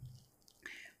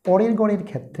 পরের ঘরের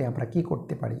ক্ষেত্রে আমরা কি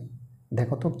করতে পারি?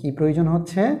 দেখো তো কি প্রয়োজন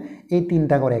হচ্ছে, এই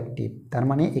 3টা ঘর অ্যাক্টিভ, তার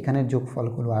মানে এখানের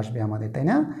যোগফলগুলো আসবে আমাদের, তাই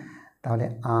না? তাহলে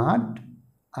 8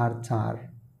 আর 4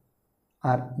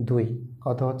 আর 2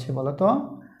 কত হচ্ছে বলো তো?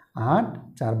 8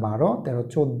 4 12 13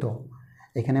 14,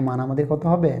 এখানে মান আমাদের কত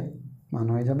হবে? মান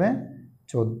হয়ে যাবে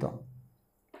 14।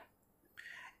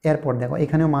 এরপর দেখো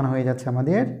এখানেও মান হয়ে যাচ্ছে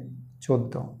আমাদের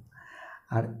 14,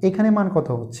 আর এখানে মান কত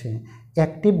হচ্ছে?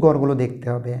 অ্যাক্টিভ গড়গুলো দেখতে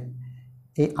হবে।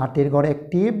 এই 8-এর গড়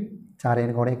অ্যাক্টিভ,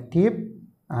 4-এর গড় অ্যাক্টিভ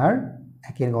আর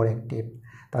 1-এর গড় অ্যাক্টিভ,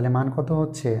 তাহলে মান কত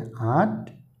হচ্ছে? 8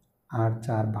 আর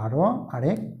 4 12 আর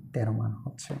 1 13 মান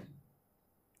হচ্ছে।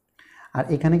 আর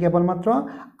এখানে কেবলমাত্র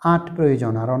 8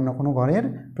 প্রয়োজন, আর অন্য কোনো ঘরের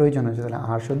প্রয়োজন হচ্ছে, তাহলে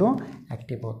আর শুধু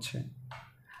অ্যাক্টিভ হচ্ছে।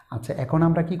 আচ্ছা, এখন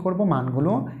আমরা কি করব?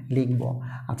 মানগুলো লিখব।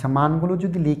 আচ্ছা, মানগুলো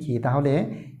যদি লিখি তাহলে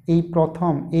এই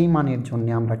প্রথম এই মানের জন্য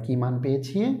আমরা কি মান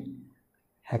পেয়েছি?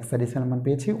 হেক্সাডেসিমাল মান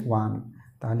পেয়েছি 1,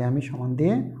 তাহলে আমি সমান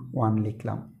দিয়ে 1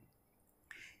 লিখলাম।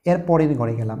 এর পরের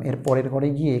ঘরে গেলাম, এর পরের ঘরে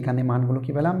গিয়ে এখানে মানগুলো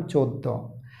কি পেলাম? 14।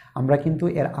 আমরা কিন্তু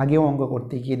এর আগেও অঙ্ক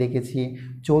করতে গিয়ে দেখেছি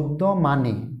 14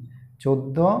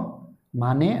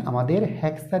 মানে আমাদের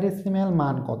হেক্সাডেসিমাল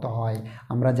মান কত হয়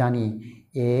আমরা জানি,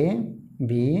 A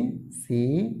B C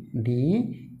D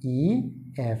E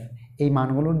F. এই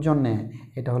মানগুলোর জন্যে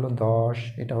এটা হলো 10,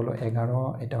 এটা হলো 11,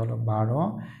 এটা হলো 12,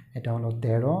 এটা হলো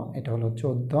 13, এটা হলো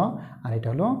 14 আর এটা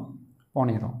হলো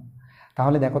 15।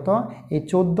 তাহলে দেখো তো এই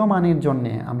 14 মানের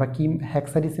জন্যে আমরা কি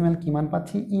হেক্সাডেসিমাল কি মান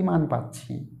পাচ্ছি? ই মান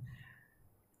পাচ্ছি।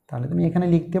 তাহলে তুমি এখানে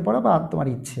লিখতে পারো বা তোমার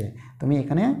ইচ্ছে তুমি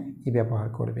এখানে ই ব্যবহার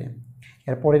করবে।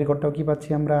 এর পরের ঘরটাও কি পাচ্ছি?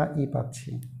 আমরা ই পাচ্ছি,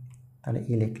 তাহলে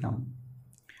ই লিখলাম,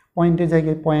 পয়েন্টের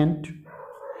জায়গায় পয়েন্ট।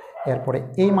 এরপরে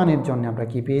এই মানের জন্য আমরা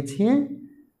কি পেয়েছি?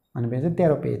 মানে পেয়েছি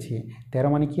 13 পেয়েছি, 13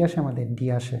 মানে কি আসে আমাদের? ডি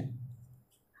আসে।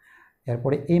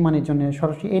 এরপরে এই মানের জন্য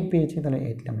সরাসরি 8 পেয়েছি, তাহলে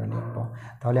 8 আমরা লিখব।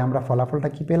 তাহলে আমরা ফলাফলটা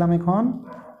কি পেলাম এখন?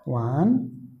 1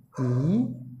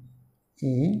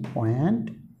 ই পয়েন্ট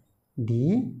ডি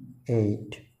 8।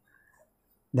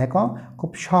 দেখো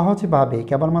খুব সহজভাবে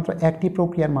কেবলমাত্র একটি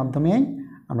প্রক্রিয়ার মাধ্যমেই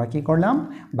আমরা কি করলাম?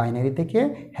 বাইনারি থেকে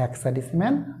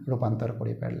হেক্সাডেসিমাল রূপান্তর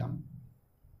করে ফেললাম।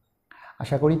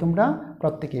 আশা করি তোমরা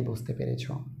প্রত্যেকেই বুঝতে পেরেছ।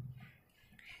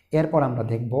 এরপর আমরা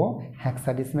দেখব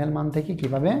হেক্সাডেসিমাল মান থেকে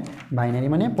কিভাবে বাইনারি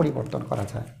মানে পরিবর্তন করা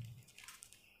যায়।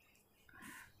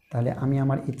 তাহলে আমি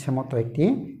আমার ইচ্ছে মতো একটি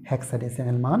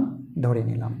হেক্সাডেসিমাল মান ধরে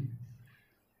নিলাম।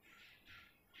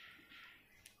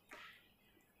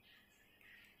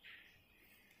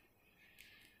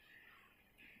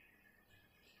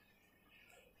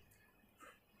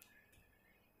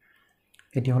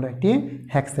 এটি হলো একটি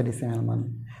হেক্সাডেসিমাল মান।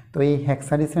 তো এই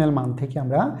হেক্সাডেসিমাল মান থেকে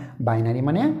আমরা বাইনারি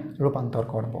মানে রূপান্তর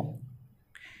করব।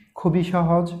 খুবই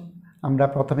সহজ, আমরা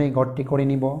প্রথমে গড়টি করে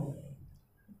নিব।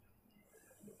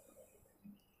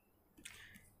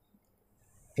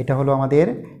 এটা হলো আমাদের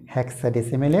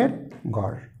হেক্সাডেসিমালের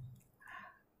গড়।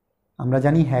 আমরা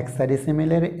জানি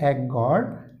হেক্সাডেসিমালের এক গড়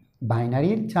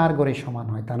বাইনারির 4 গড়ের সমান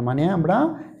হয়, তার মানে আমরা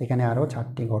এখানে আরও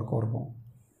 4টি গড় করব।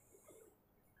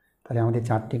 তাহলে আমাদের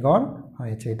 4টি গড়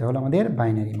হয়েছে, এটা হলো আমাদের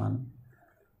বাইনারি মান।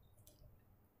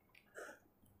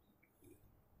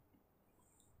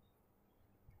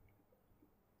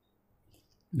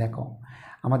 দেখো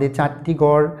আমাদের 4টি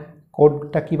গড়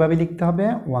কোডটা কিভাবে লিখতে হবে?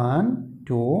 1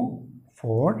 2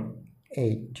 4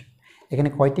 8। এখানে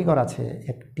কয়টি গড় আছে?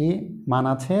 একটি মান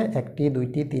আছে, 1টি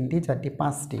 2টি 3টি 4টি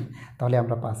 5টি, তাহলে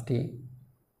আমরা 5টি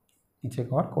নিচে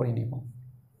গড় করে নিব।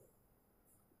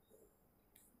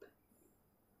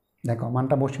 দেখো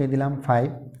মানটা বসিয়ে দিলাম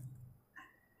 5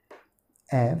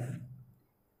 F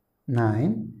 9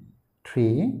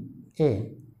 3 A।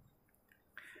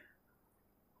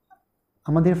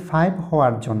 আমাদের 5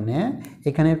 হওয়ার জন্যে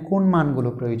এখানের কোন মানগুলো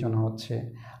প্রয়োজন হচ্ছে?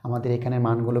 আমাদের এখানে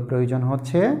মানগুলো প্রয়োজন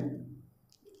হচ্ছে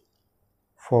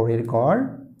 4 এর গড়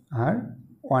আর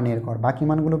 1 এর গড়, বাকি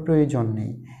মানগুলো প্রয়োজন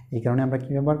নেই। এই কারণে আমরা কি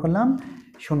ব্যবহার করলাম?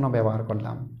 0 ব্যবহার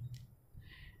করলাম।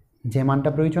 যে মানটা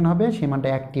প্রয়োজন হবে সেই মানটা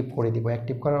অ্যাক্টিভ করে দিব।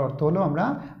 অ্যাক্টিভ করার অর্থ হলো আমরা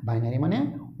বাইনারি মানে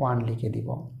 1 লিখে দিব।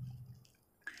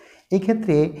 এই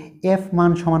ক্ষেত্রে এফ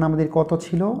মান সমান আমাদের কত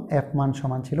ছিল? এফ মান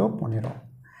সমান ছিল 15।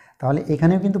 তাহলে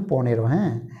এখানেও কিন্তু 15,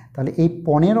 হ্যাঁ। তাহলে এই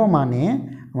 15 মানে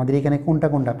আমাদের এখানে কোনটা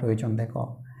কোনটা প্রয়োজন? দেখো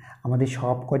আমাদের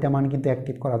সব কয়টা মান কিন্তু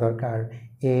অ্যাক্টিভ করা দরকার।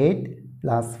 8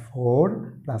 + 4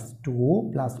 + 2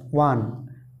 + 1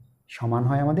 সমান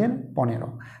হয় আমাদের 15।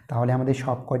 তাহলে আমাদের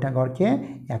সব কয়টা ঘরকে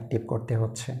অ্যাক্টিভ করতে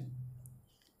হচ্ছে।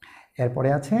 এরপরে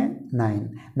আছে 9।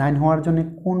 9 হওয়ার জন্য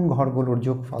কোন ঘরগুলোর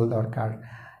যোগফল দরকার?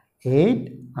 8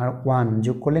 আর 1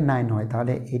 যোগ করলে 9 হয়,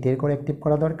 তাহলে 8 এর ঘর অ্যাক্টিভ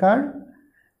করা দরকার,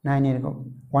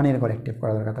 1 এর ঘর অ্যাক্টিভ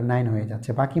করা দরকার, তাহলে 9 হয়ে যাচ্ছে।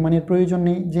 বাকি মানের প্রয়োজন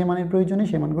নেই, যে মানের প্রয়োজন নেই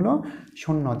সে মানগুলো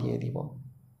 0 দিয়ে দিব।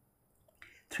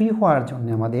 3 হওয়ার জন্য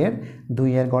আমাদের 2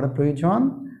 এর ঘর প্রয়োজন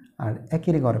আর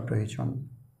 1-এর গড় প্রয়োজন।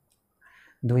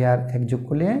 2 আর 1 যোগ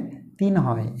করলে 3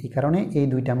 হয়, এই কারণে এই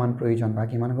দুইটা মান প্রয়োজন,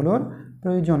 বাকি মানগুলোর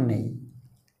প্রয়োজন নেই।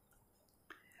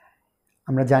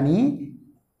 আমরা জানি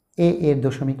এর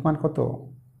দশমিক মান কত?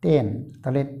 10।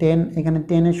 তাহলে 10, এখানে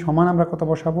 10 এর সমান আমরা কত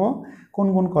বসাবো? কোন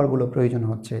কোন গড়গুলো প্রয়োজন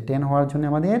হচ্ছে? 10 হওয়ার জন্য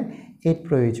আমাদের 8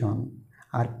 প্রয়োজন,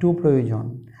 আর 2 প্রয়োজন,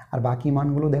 আর বাকি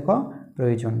মানগুলো দেখো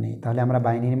প্রয়োজন নেই। তাহলে আমরা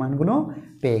বাইনারি মানগুলো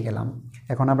পেয়ে গেলাম।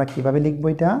 এখন আমরা কিভাবে লিখবো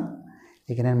এটা?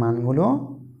 এখানের মানগুলো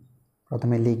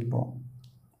প্রথমে লিখব,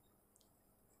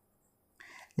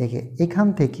 লিখে এখান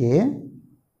থেকে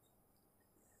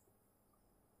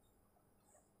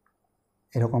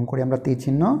এরকম করে আমরা তীর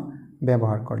চিহ্ন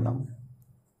ব্যবহার করলাম।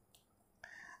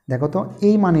 দেখো তো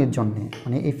এই মানের জন্য,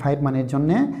 মানে এই 5 মানের জন্য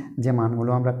যে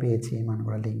মানগুলো আমরা পেয়েছি এই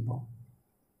মানগুলো লিখব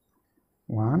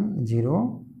 1 0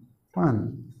 1।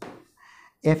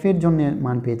 এফ এর জন্য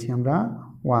মান পেয়েছি আমরা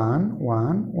 1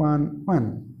 1 1 1।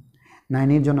 9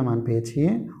 এর জন্য মান পেয়েছি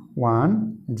 1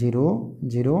 0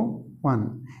 0 1।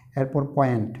 এরপর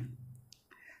পয়েন্ট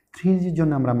 3 এর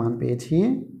জন্য আমরা মান পেয়েছি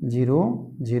 0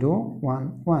 0 1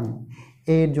 1।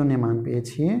 এর জন্য মান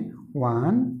পেয়েছি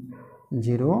 1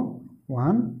 0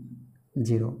 1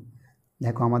 0।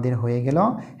 দেখো আমাদের হয়ে গেল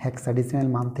হেক্সাডেসিমাল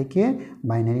মান থেকে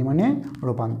বাইনারি মানে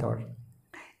রূপান্তর।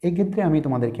 এক্ষেত্রে আমি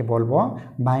তোমাদেরকে বলবো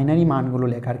বাইনারি মানগুলো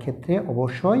লেখার ক্ষেত্রে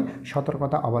অবশ্যই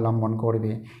সতর্কতা অবলম্বন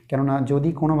করবে, কেননা যদি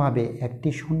কোনোভাবে একটি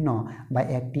 0 বা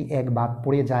একটি 1 বাদ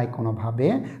পড়ে যায় কোনোভাবে,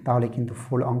 তাহলে কিন্তু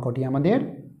ফুল অঙ্কটি আমাদের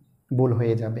ভুল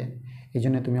হয়ে যাবে। এই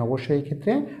জন্য তুমি অবশ্যই এই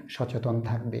ক্ষেত্রে সচেতন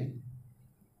থাকবে।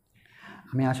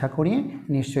 আমি আশা করি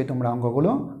নিশ্চয়ই তোমরা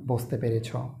অঙ্কগুলো বুঝতে পেরেছ।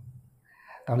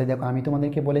 তাহলে দেখো আমি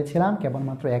তোমাদেরকে বলেছিলাম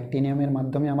কেবলমাত্র একটি নিয়মের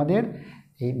মাধ্যমে আমাদের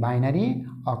এই বাইনারি,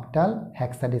 অক্টাল,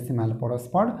 হেক্সাডেসিমাল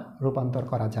পরস্পর রূপান্তর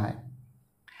করা যায়।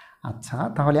 আচ্ছা,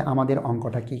 তাহলে আমাদের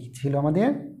অঙ্কটা কি ছিল? আমাদের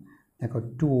দেখো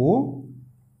 2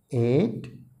 8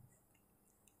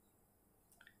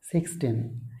 16।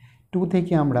 2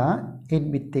 থেকে আমরা 8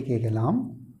 ভিত্তিকে গেলাম,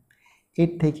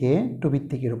 8 থেকে 2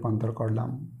 ভিত্তিকে রূপান্তর করলাম,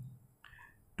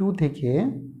 2 থেকে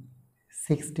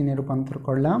 16-এ রূপান্তর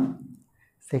করলাম,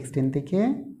 16 থেকে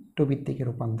 2 ভিত্তিকে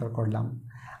রূপান্তর করলাম।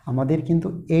 আমাদের কিন্তু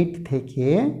 8 থেকে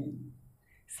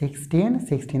 16,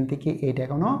 16 থেকে 8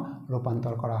 এখনও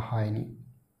রূপান্তর করা হয়নি।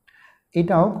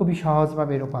 এটাও খুবই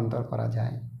সহজভাবে রূপান্তর করা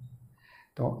যায়।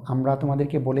 তো আমরা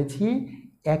তোমাদেরকে বলেছি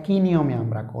একই নিয়মে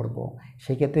আমরা করব।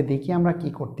 সেক্ষেত্রে দেখি আমরা কি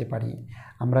করতে পারি।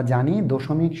 আমরা জানি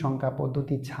দশমিক সংখ্যা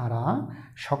পদ্ধতি ছাড়া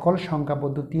সকল সংখ্যা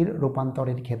পদ্ধতির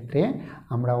রূপান্তরের ক্ষেত্রে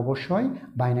আমরা অবশ্যই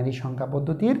বাইনারি সংখ্যা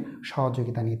পদ্ধতির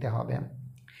সহযোগিতা নিতে হবে।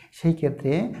 সেই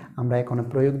ক্ষেত্রে আমরা এখন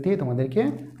প্রয়োগ দিয়ে তোমাদেরকে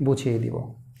বুঝিয়ে দিব।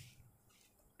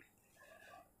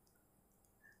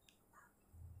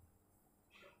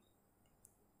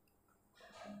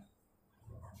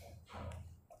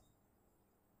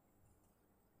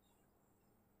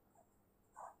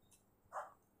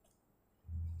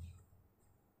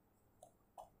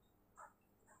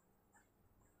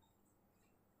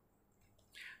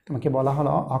 তোমাকে বলা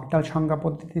হলো অক্টাল সংখ্যা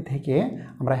পদ্ধতি থেকে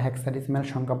আমরা হেক্সাডেসিমাল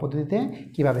সংখ্যা পদ্ধতিতে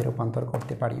কিভাবে রূপান্তর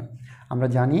করতে পারি। আমরা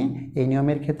জানি এই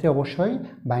নিয়মের ক্ষেত্রে অবশ্যই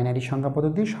বাইনারি সংখ্যা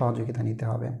পদ্ধতির সহযোগিতা নিতে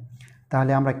হবে।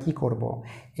 তাহলে আমরা কি করব?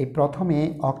 এই প্রথমে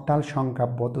অক্টাল সংখ্যা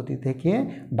পদ্ধতি থেকে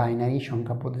বাইনারি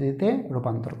সংখ্যা পদ্ধতিতে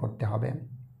রূপান্তর করতে হবে।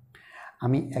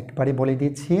 আমি একবারে বলে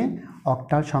দিচ্ছি,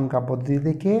 অক্টাল সংখ্যা পদ্ধতি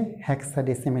থেকে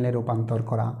হেক্সাডেসিমেলে রূপান্তর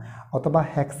করা অথবা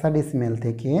হেক্সাডেসিমেল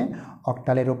থেকে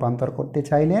অক্টালে রূপান্তর করতে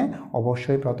চাইলে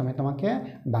অবশ্যই প্রথমে তোমাকে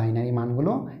বাইনারি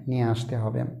মানগুলো নিয়ে আসতে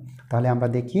হবে। তাহলে আমরা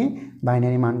দেখি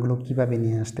বাইনারি মানগুলো কিভাবে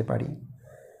নিয়ে আসতে পারি।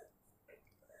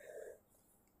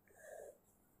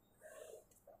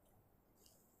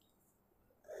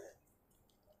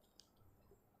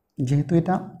 যেহেতু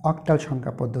এটা অক্টাল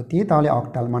সংখ্যা পদ্ধতি, তাহলে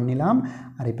অক্টাল মান নিলাম,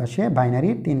 আর এই পাশে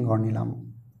বাইনারির 3 ঘর নিলাম।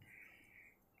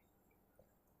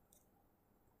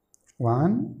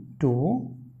 1 2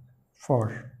 4।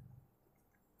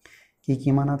 কি কি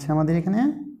মান আছে আমাদের এখানে?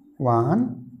 1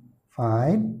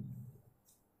 5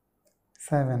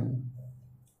 7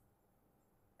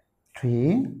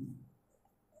 3,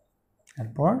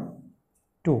 এরপর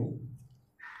 2।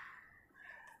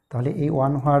 তাহলে এই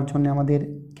 1 হওয়ার জন্য আমাদের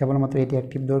কেবলমাত্র এটি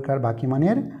অ্যাক্টিভ দরকার, বাকি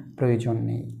মানের প্রয়োজন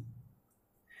নেই।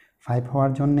 5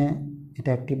 হওয়ার জন্যে এটা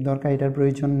অ্যাক্টিভ দরকার, এটার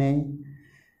প্রয়োজন নেই।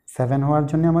 7 হওয়ার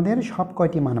জন্য আমাদের সব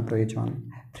কয়টি মান প্রয়োজন।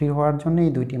 3 হওয়ার জন্য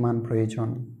এই 2টি মান প্রয়োজন।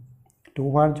 2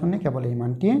 হওয়ার জন্য কেবল এই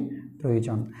মানটি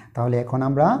প্রয়োজন। তাহলে এখন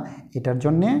আমরা এটার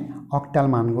জন্যে অক্টাল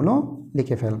মানগুলো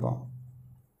লিখে ফেলব।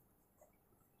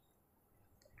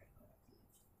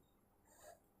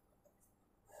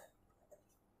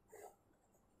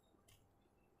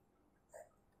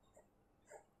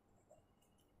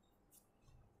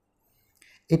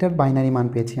 এটার বাইনারি মান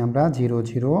পেয়েছি আমরা 0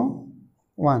 0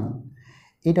 1,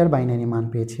 এটার বাইনারি মান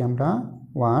পেয়েছি আমরা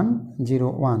 1 0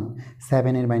 1,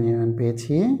 7-এর বাইনারি মান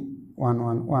পেয়েছি 1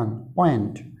 1 1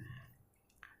 পয়েন্ট,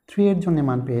 3 এর জন্য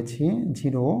মান পেয়েছি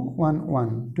 0 1 1,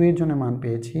 2 এর জন্য মান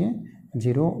পেয়েছি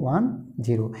 0 1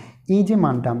 0। এই যে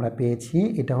মানটা আমরা পেয়েছি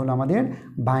এটা হলো আমাদের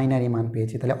বাইনারি মান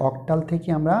পেয়েছি, তাহলে অক্টাল থেকে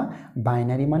আমরা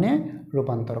বাইনারি মানে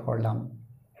রূপান্তর করলাম।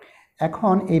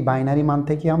 এখন এই বাইনারি মান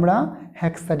থেকে আমরা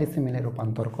হেক্সাডেসিমেলে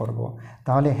রূপান্তর করব।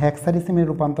 তাহলে হেক্সাডেসিমেলে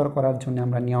রূপান্তর করার জন্য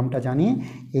আমরা নিয়মটা জানি,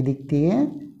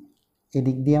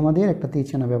 এদিক দিয়ে আমাদের একটা তীর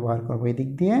চিহ্ন ব্যবহার করব, এদিক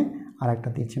দিয়ে আর একটা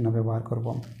তীর চিহ্ন ব্যবহার করব।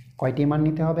 কয়টি মান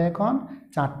নিতে হবে এখন?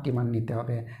 4টি মান নিতে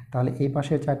হবে। তাহলে এই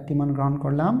পাশের 4টি মান গ্রহণ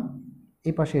করলাম,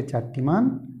 এই পাশের 4টি মান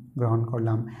গ্রহণ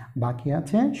করলাম, বাকি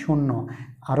আছে 0,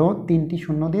 আরও 3টি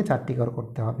শূন্য দিয়ে 4টি ঘর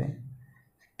করতে হবে,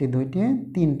 1টি 2টি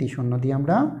 3টি শূন্য দিয়ে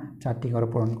আমরা 4টি ঘর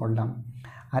পূরণ করলাম।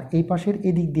 আর এই পাশের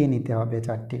এদিক দিয়ে নিতে হবে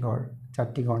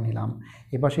 4টি ঘর নিলাম,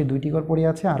 এই পাশে 2টি ঘর পড়ে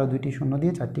আছে, আরও 2টি শূন্য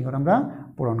দিয়ে 4টি ঘর আমরা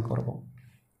পূরণ করব।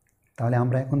 তাহলে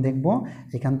আমরা এখন দেখব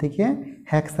এখান থেকে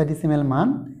হেক্সাডেসিমেল মান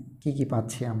কি কি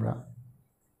পাচ্ছি আমরা।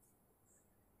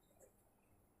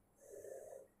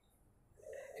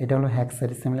 এটা হলো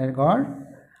হেক্সাডেসিমেলের গড়,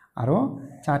 আরও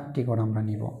 4টি গড় আমরা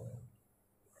নিব।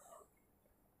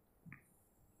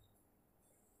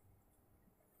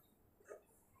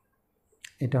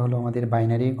 এটা হলো আমাদের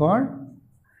বাইনারি গড়,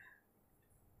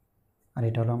 আর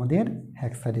এটা হলো আমাদের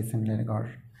হেক্সাডেসিমেলের গড়।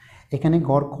 এখানে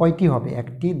গড় কয়টি হবে?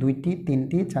 1টি 2টি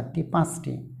 3টি 4টি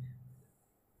 5টি।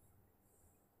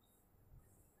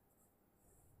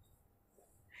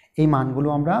 এই মানগুলো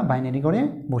আমরা বাইনারি গড়ে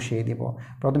বসিয়ে দেব।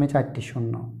 প্রথমে 4টি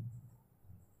শূন্য,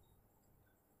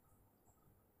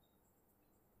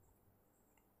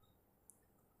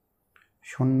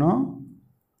 0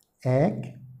 1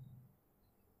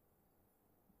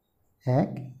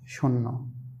 1 0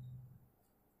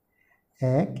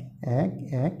 1 1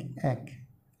 1 1,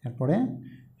 এরপরে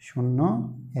 0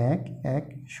 1 1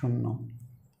 0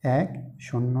 1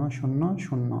 0 0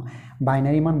 0।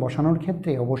 বাইনারি মান বসানোর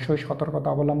ক্ষেত্রে অবশ্যই সতর্কতা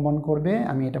অবলম্বন করবে,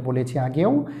 আমি এটা বলেছি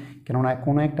আগেও, কেননা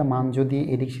কোনো একটা মান যদি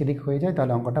এদিক সেদিক হয়ে যায়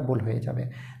তাহলে অঙ্কটা ভুল হয়ে যাবে।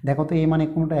 দেখো তো এই মানে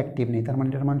কোনোটা অ্যাক্টিভ নেই, তার মানে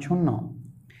এটার মান 0।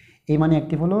 এই মানে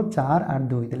অ্যাক্টিভ হলো 4 আর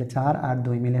 2, তাহলে 4 আর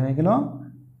 2 মিলে হয়ে গেল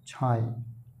 6।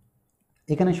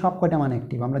 এখানে সব কয়টা মান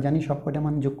অ্যাক্টিভ, আমরা জানি সব কয়টা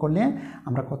মান যোগ করলে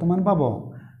আমরা কত মান পাবো?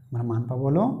 আমরা মান পাবো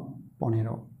হলো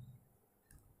 15।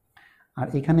 আর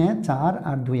এখানে 4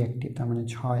 আর 2 অ্যাক্টিভ, তার মানে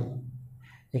 6।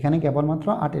 এখানে কেবলমাত্র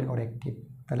 8-এর ঘর অ্যাক্টিভ,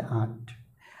 তাহলে 8।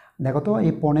 দেখো তো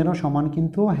এই 15 সমান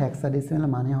কিন্তু হেক্সাডেসিমেল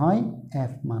মানে হয়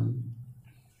এফ মান।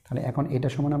 তাহলে এখন এটা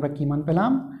সমান আমরা কি মান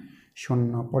পেলাম?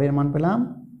 0। পরের মান পেলাম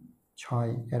 6,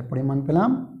 এরপরে মান পেলাম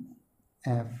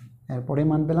এফ, এরপরে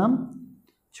মান পেলাম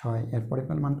 6, এরপরে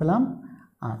মান পেলাম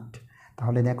 8।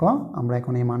 তাহলে দেখো আমরা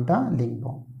এখন এই মানটা লিখব।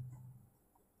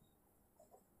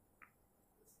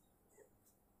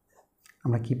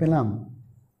 আমরা কি পেলাম?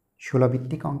 16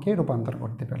 ভিত্তিক অঙ্কে রূপান্তর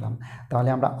করতে পেলাম। তাহলে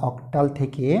আমরা অক্টাল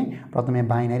থেকে প্রথমে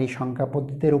বাইনারি সংখ্যা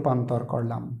পদ্ধতিতে রূপান্তর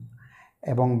করলাম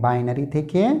এবং বাইনারি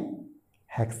থেকে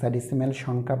হেক্সাডেসিমেল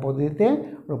সংখ্যা পদ্ধতিতে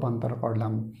রূপান্তর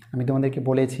করলাম। আমি তোমাদেরকে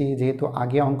বলেছি যেহেতু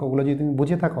আগে অঙ্কগুলো যদি তুমি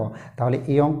বুঝে থাকো তাহলে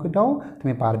এই অঙ্কটাও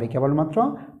তুমি পারবে, কেবলমাত্র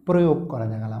প্রয়োগ করা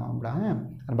দেখালাম আমরা, হ্যাঁ,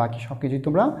 আর বাকি সব কিছুই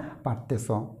তোমরা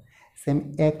পারতেছো। সেম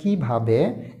একইভাবে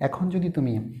এখন যদি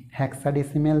তুমি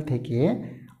হেক্সাডেসিমেল থেকে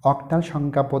অক্টাল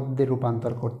সংখ্যা পদ্ধতিতে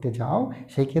রূপান্তর করতে যাও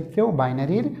সেই ক্ষেত্রেও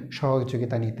বাইনারির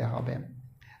সহযোগিতা নিতে হবে।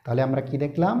 তাহলে আমরা কি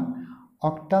দেখলাম?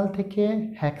 অক্টাল থেকে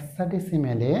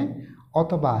হেক্সাডেসিমেলে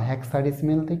অথবা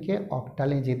হেক্সাডেসিমেল থেকে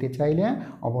অক্টালে যেতে চাইলে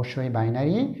অবশ্যই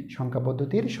বাইনারি সংখ্যা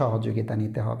পদ্ধতির সহযোগিতা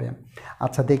নিতে হবে।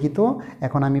 আচ্ছা দেখি তো,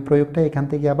 এখন আমি প্রয়োগটা এখান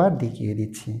থেকে আবার দেখিয়ে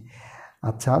দিচ্ছি।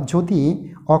 আচ্ছা, যদি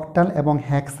অক্টাল এবং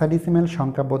হেক্সাডেসিমেল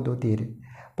সংখ্যা পদ্ধতির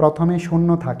প্রথমে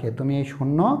 0 থাকে, তুমি এই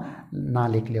 0 না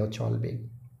লিখলেও চলবে।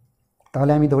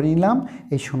 তাহলে আমি ধরে নিলাম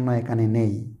এই 0 এখানে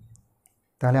নেই।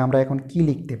 তাহলে আমরা এখন কি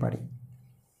লিখতে পারি?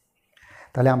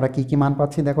 তাহলে আমরা কি কি মান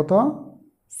পাচ্ছি দেখো তো?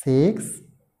 6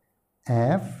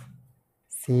 F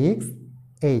 6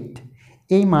 8,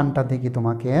 এই মানটা থেকে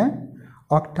তোমাকে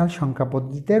অক্টাল সংখ্যা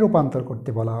পদ্ধতিতে রূপান্তর করতে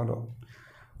বলা হলো।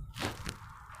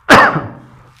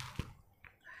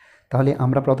 তাহলে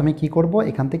আমরা প্রথমে কি করব?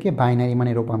 এখান থেকে বাইনারি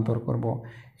মানে রূপান্তর করব।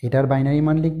 এটার বাইনারি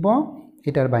মান লিখব,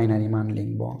 এটার বাইনারি মান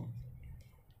লিখব,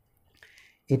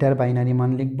 এটার বাইনারি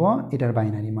মান লিখব, এটার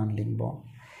বাইনারি মান লিখব।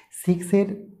 6-এর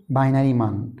বাইনারি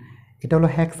মান, এটা হলো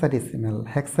হেক্সাডেসিমেল,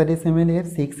 হেক্সাডেসিমেলের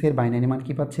 6-এর বাইনারি মান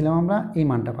কি পাচ্ছিলাম আমরা? এই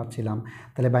মানটা পাচ্ছিলাম।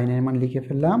 তাহলে বাইনারি মান লিখে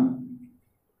ফেললাম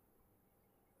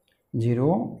 0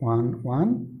 1 1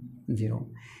 0।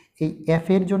 এই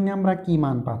এফের জন্য আমরা কি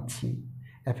মান পাচ্ছি?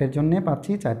 এফের জন্য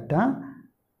পাচ্ছি 4টা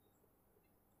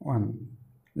 1।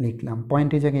 লিখলাম,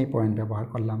 পয়েন্টের জায়গায় পয়েন্ট ব্যবহার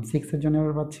করলাম। 6 এর জন্য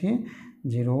আমরা পাচ্ছি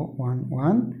 0 1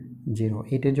 1 0,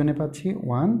 8 এর জন্য পাচ্ছি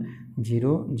 1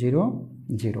 0 0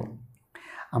 0।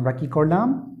 আমরা কি করলাম,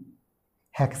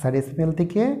 হেক্সাডেসিমেল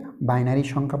থেকে বাইনারি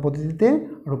সংখ্যা পদ্ধতিতে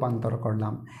রূপান্তর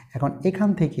করলাম। এখন এখান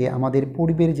থেকে আমাদের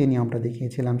পূর্বের যে নিয়মটা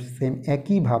দেখিয়েছিলাম সেম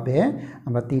একইভাবে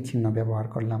আমরা তীর চিহ্ন ব্যবহার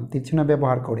করলাম। তীর চিহ্ন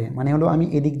ব্যবহার করে মানে হলো আমি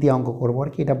এদিক দিয়ে অঙ্ক করবো আর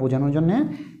কি, এটা বোঝানোর জন্য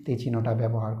তীর চিহ্নটা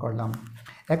ব্যবহার করলাম।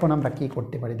 এখন আমরা কি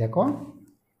করতে পারি দেখো,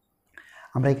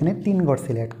 আমরা এখানে 3 ঘর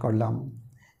সিলেক্ট করলাম,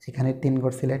 এখানে 3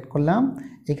 ঘর সিলেক্ট করলাম,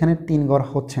 এখানে 3 ঘর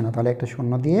হচ্ছে না তাহলে একটা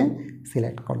শূন্য দিয়ে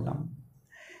সিলেক্ট করলাম।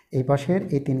 এই পাশের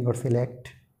এই 3 ঘর সিলেক্ট,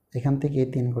 এখান থেকে এই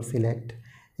 3 ঘর সিলেক্ট,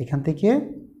 এখান থেকে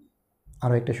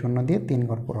আরও একটা শূন্য দিয়ে 3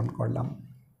 ঘর পূরণ করলাম।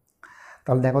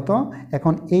 তাহলে দেখো তো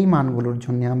এখন এই মানগুলোর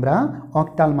জন্য আমরা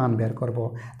অক্টাল মান বের করব।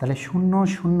 তাহলে 0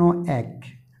 0 1,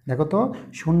 দেখো তো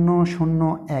 0 0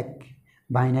 1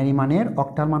 বাইনারি মানের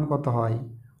অক্টাল মান কত হয়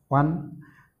 1,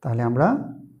 তাহলে আমরা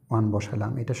 1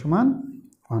 বসালাম, এটা সমান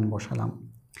 1 বসালাম।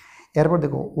 এরপর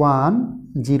দেখো 1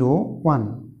 0 1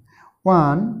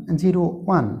 1 0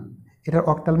 1, এটার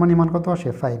অক্টাল মানের মান কত আসে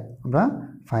 5, আমরা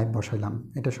 5 বসালাম,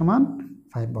 এটা সমান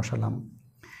 5 বসালাম।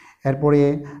 এরপরে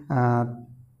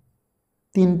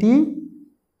 3টি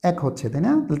 1 হচ্ছে, তাই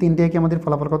না? তাহলে 3টি 1 আমাদের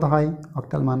ফলাফল কত হয়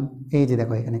অক্টাল মান, এই যে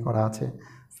দেখো এখানে করা আছে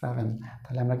 7,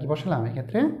 তাহলে আমরা কি বসালাম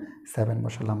এক্ষেত্রে 7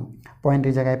 বসালাম।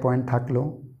 পয়েন্টের জায়গায় পয়েন্ট থাকলো।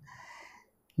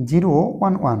 0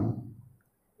 1 1,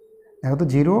 দেখো তো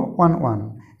 0 1 1,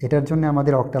 এটার জন্য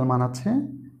আমাদের অক্টাল মান আছে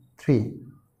 3,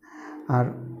 আর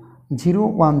 0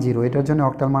 1 0 এটার জন্য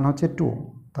অক্টাল মান হচ্ছে 2,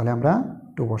 তাহলে আমরা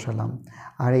 2 বসালাম।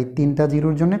 আর এই 3টা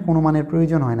জিরোর জন্য কোনো মানের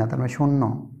প্রয়োজন হয় না, তার মানে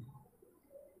 0।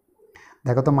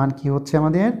 দেখো তো মান কি হচ্ছে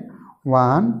আমাদের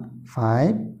 1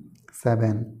 5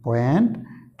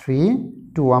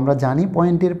 7.32। আমরা জানি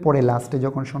পয়েন্টের পরে লাস্টে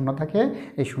যখন শূন্য থাকে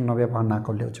এই শূন্য ব্যবহার না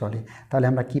করলেও চলে। তাহলে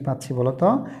আমরা কি পাচ্ছি বলো তো,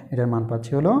 এটার মান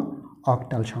পাচ্ছি হলো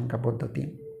অক্টাল সংখ্যা পদ্ধতি।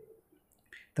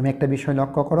 তুমি একটা বিষয়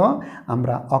লক্ষ্য করো,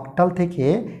 আমরা অক্টাল থেকে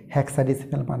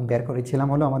হেক্সাডেসিমাল মান বের করেছিলাম,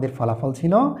 হলো আমাদের ফলাফল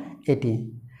ছিল এটি।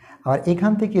 আর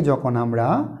এখান থেকে যখন আমরা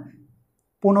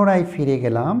পুনরায় ফিরে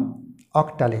গেলাম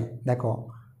অক্টালে, দেখো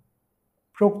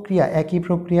প্রক্রিয়া একই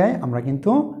প্রক্রিয়ায় আমরা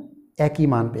কিন্তু একই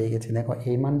মান পেয়ে গেছি। দেখো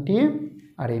এই মানটি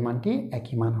আর এই মানটি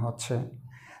একই মান হচ্ছে,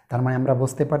 তার মানে আমরা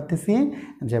বুঝতে পারতেছি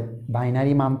যে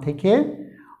বাইনারি মান থেকে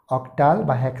অক্টাল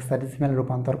বা হেক্সাডেসিমাল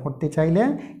রূপান্তর করতে চাইলে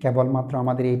কেবলমাত্র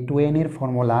আমাদের এই 2n এর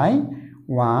ফর্মুলায়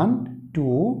 1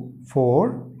 2 4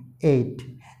 8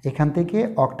 এখান থেকে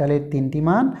অক্টালের 3টি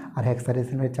মান আর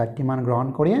হেক্সাডেসিমালের 4টি মান গ্রহণ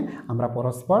করে আমরা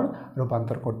পরস্পর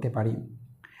রূপান্তর করতে পারি।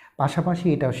 পাশাপাশি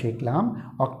এটাও শিখলাম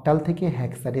অক্টাল থেকে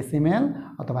হেক্সাডেসিমাল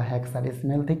অথবা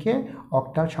হেক্সাডেসিমাল থেকে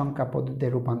অক্টাল সংখ্যা পদ্ধতিতে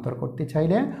রূপান্তর করতে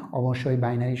চাইলে অবশ্যই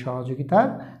বাইনারি সহযোগিতা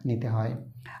নিতে হয়।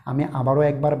 আমি আবারও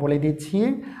একবার বলে দিচ্ছি,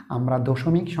 আমরা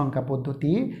দশমিক সংখ্যা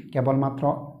পদ্ধতি কেবলমাত্র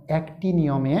একটি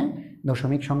নিয়মে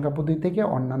দশমিক সংখ্যা পদ্ধতি থেকে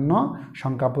অন্যান্য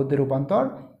সংখ্যা পদ্ধতি রূপান্তর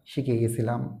শিখে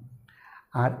গেছিলাম।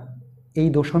 আর এই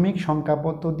দশমিক সংখ্যা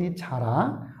পদ্ধতি ছাড়া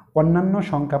অন্যান্য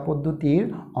সংখ্যা পদ্ধতির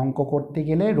অঙ্ক করতে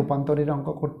গেলে, রূপান্তরের অঙ্ক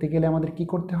করতে গেলে আমাদের কি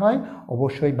করতে হয়,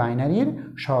 অবশ্যই বাইনারির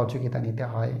সহযোগিতা নিতে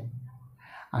হয়।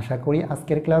 আশা করি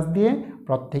আজকের ক্লাস দিয়ে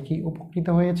প্রত্যেকেই উপকৃত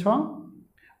হয়েছ,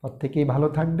 প্রত্যেকেই ভালো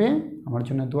থাকবে, আমার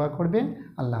জন্য দোয়া করবে।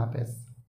 আল্লাহ হাফেজ।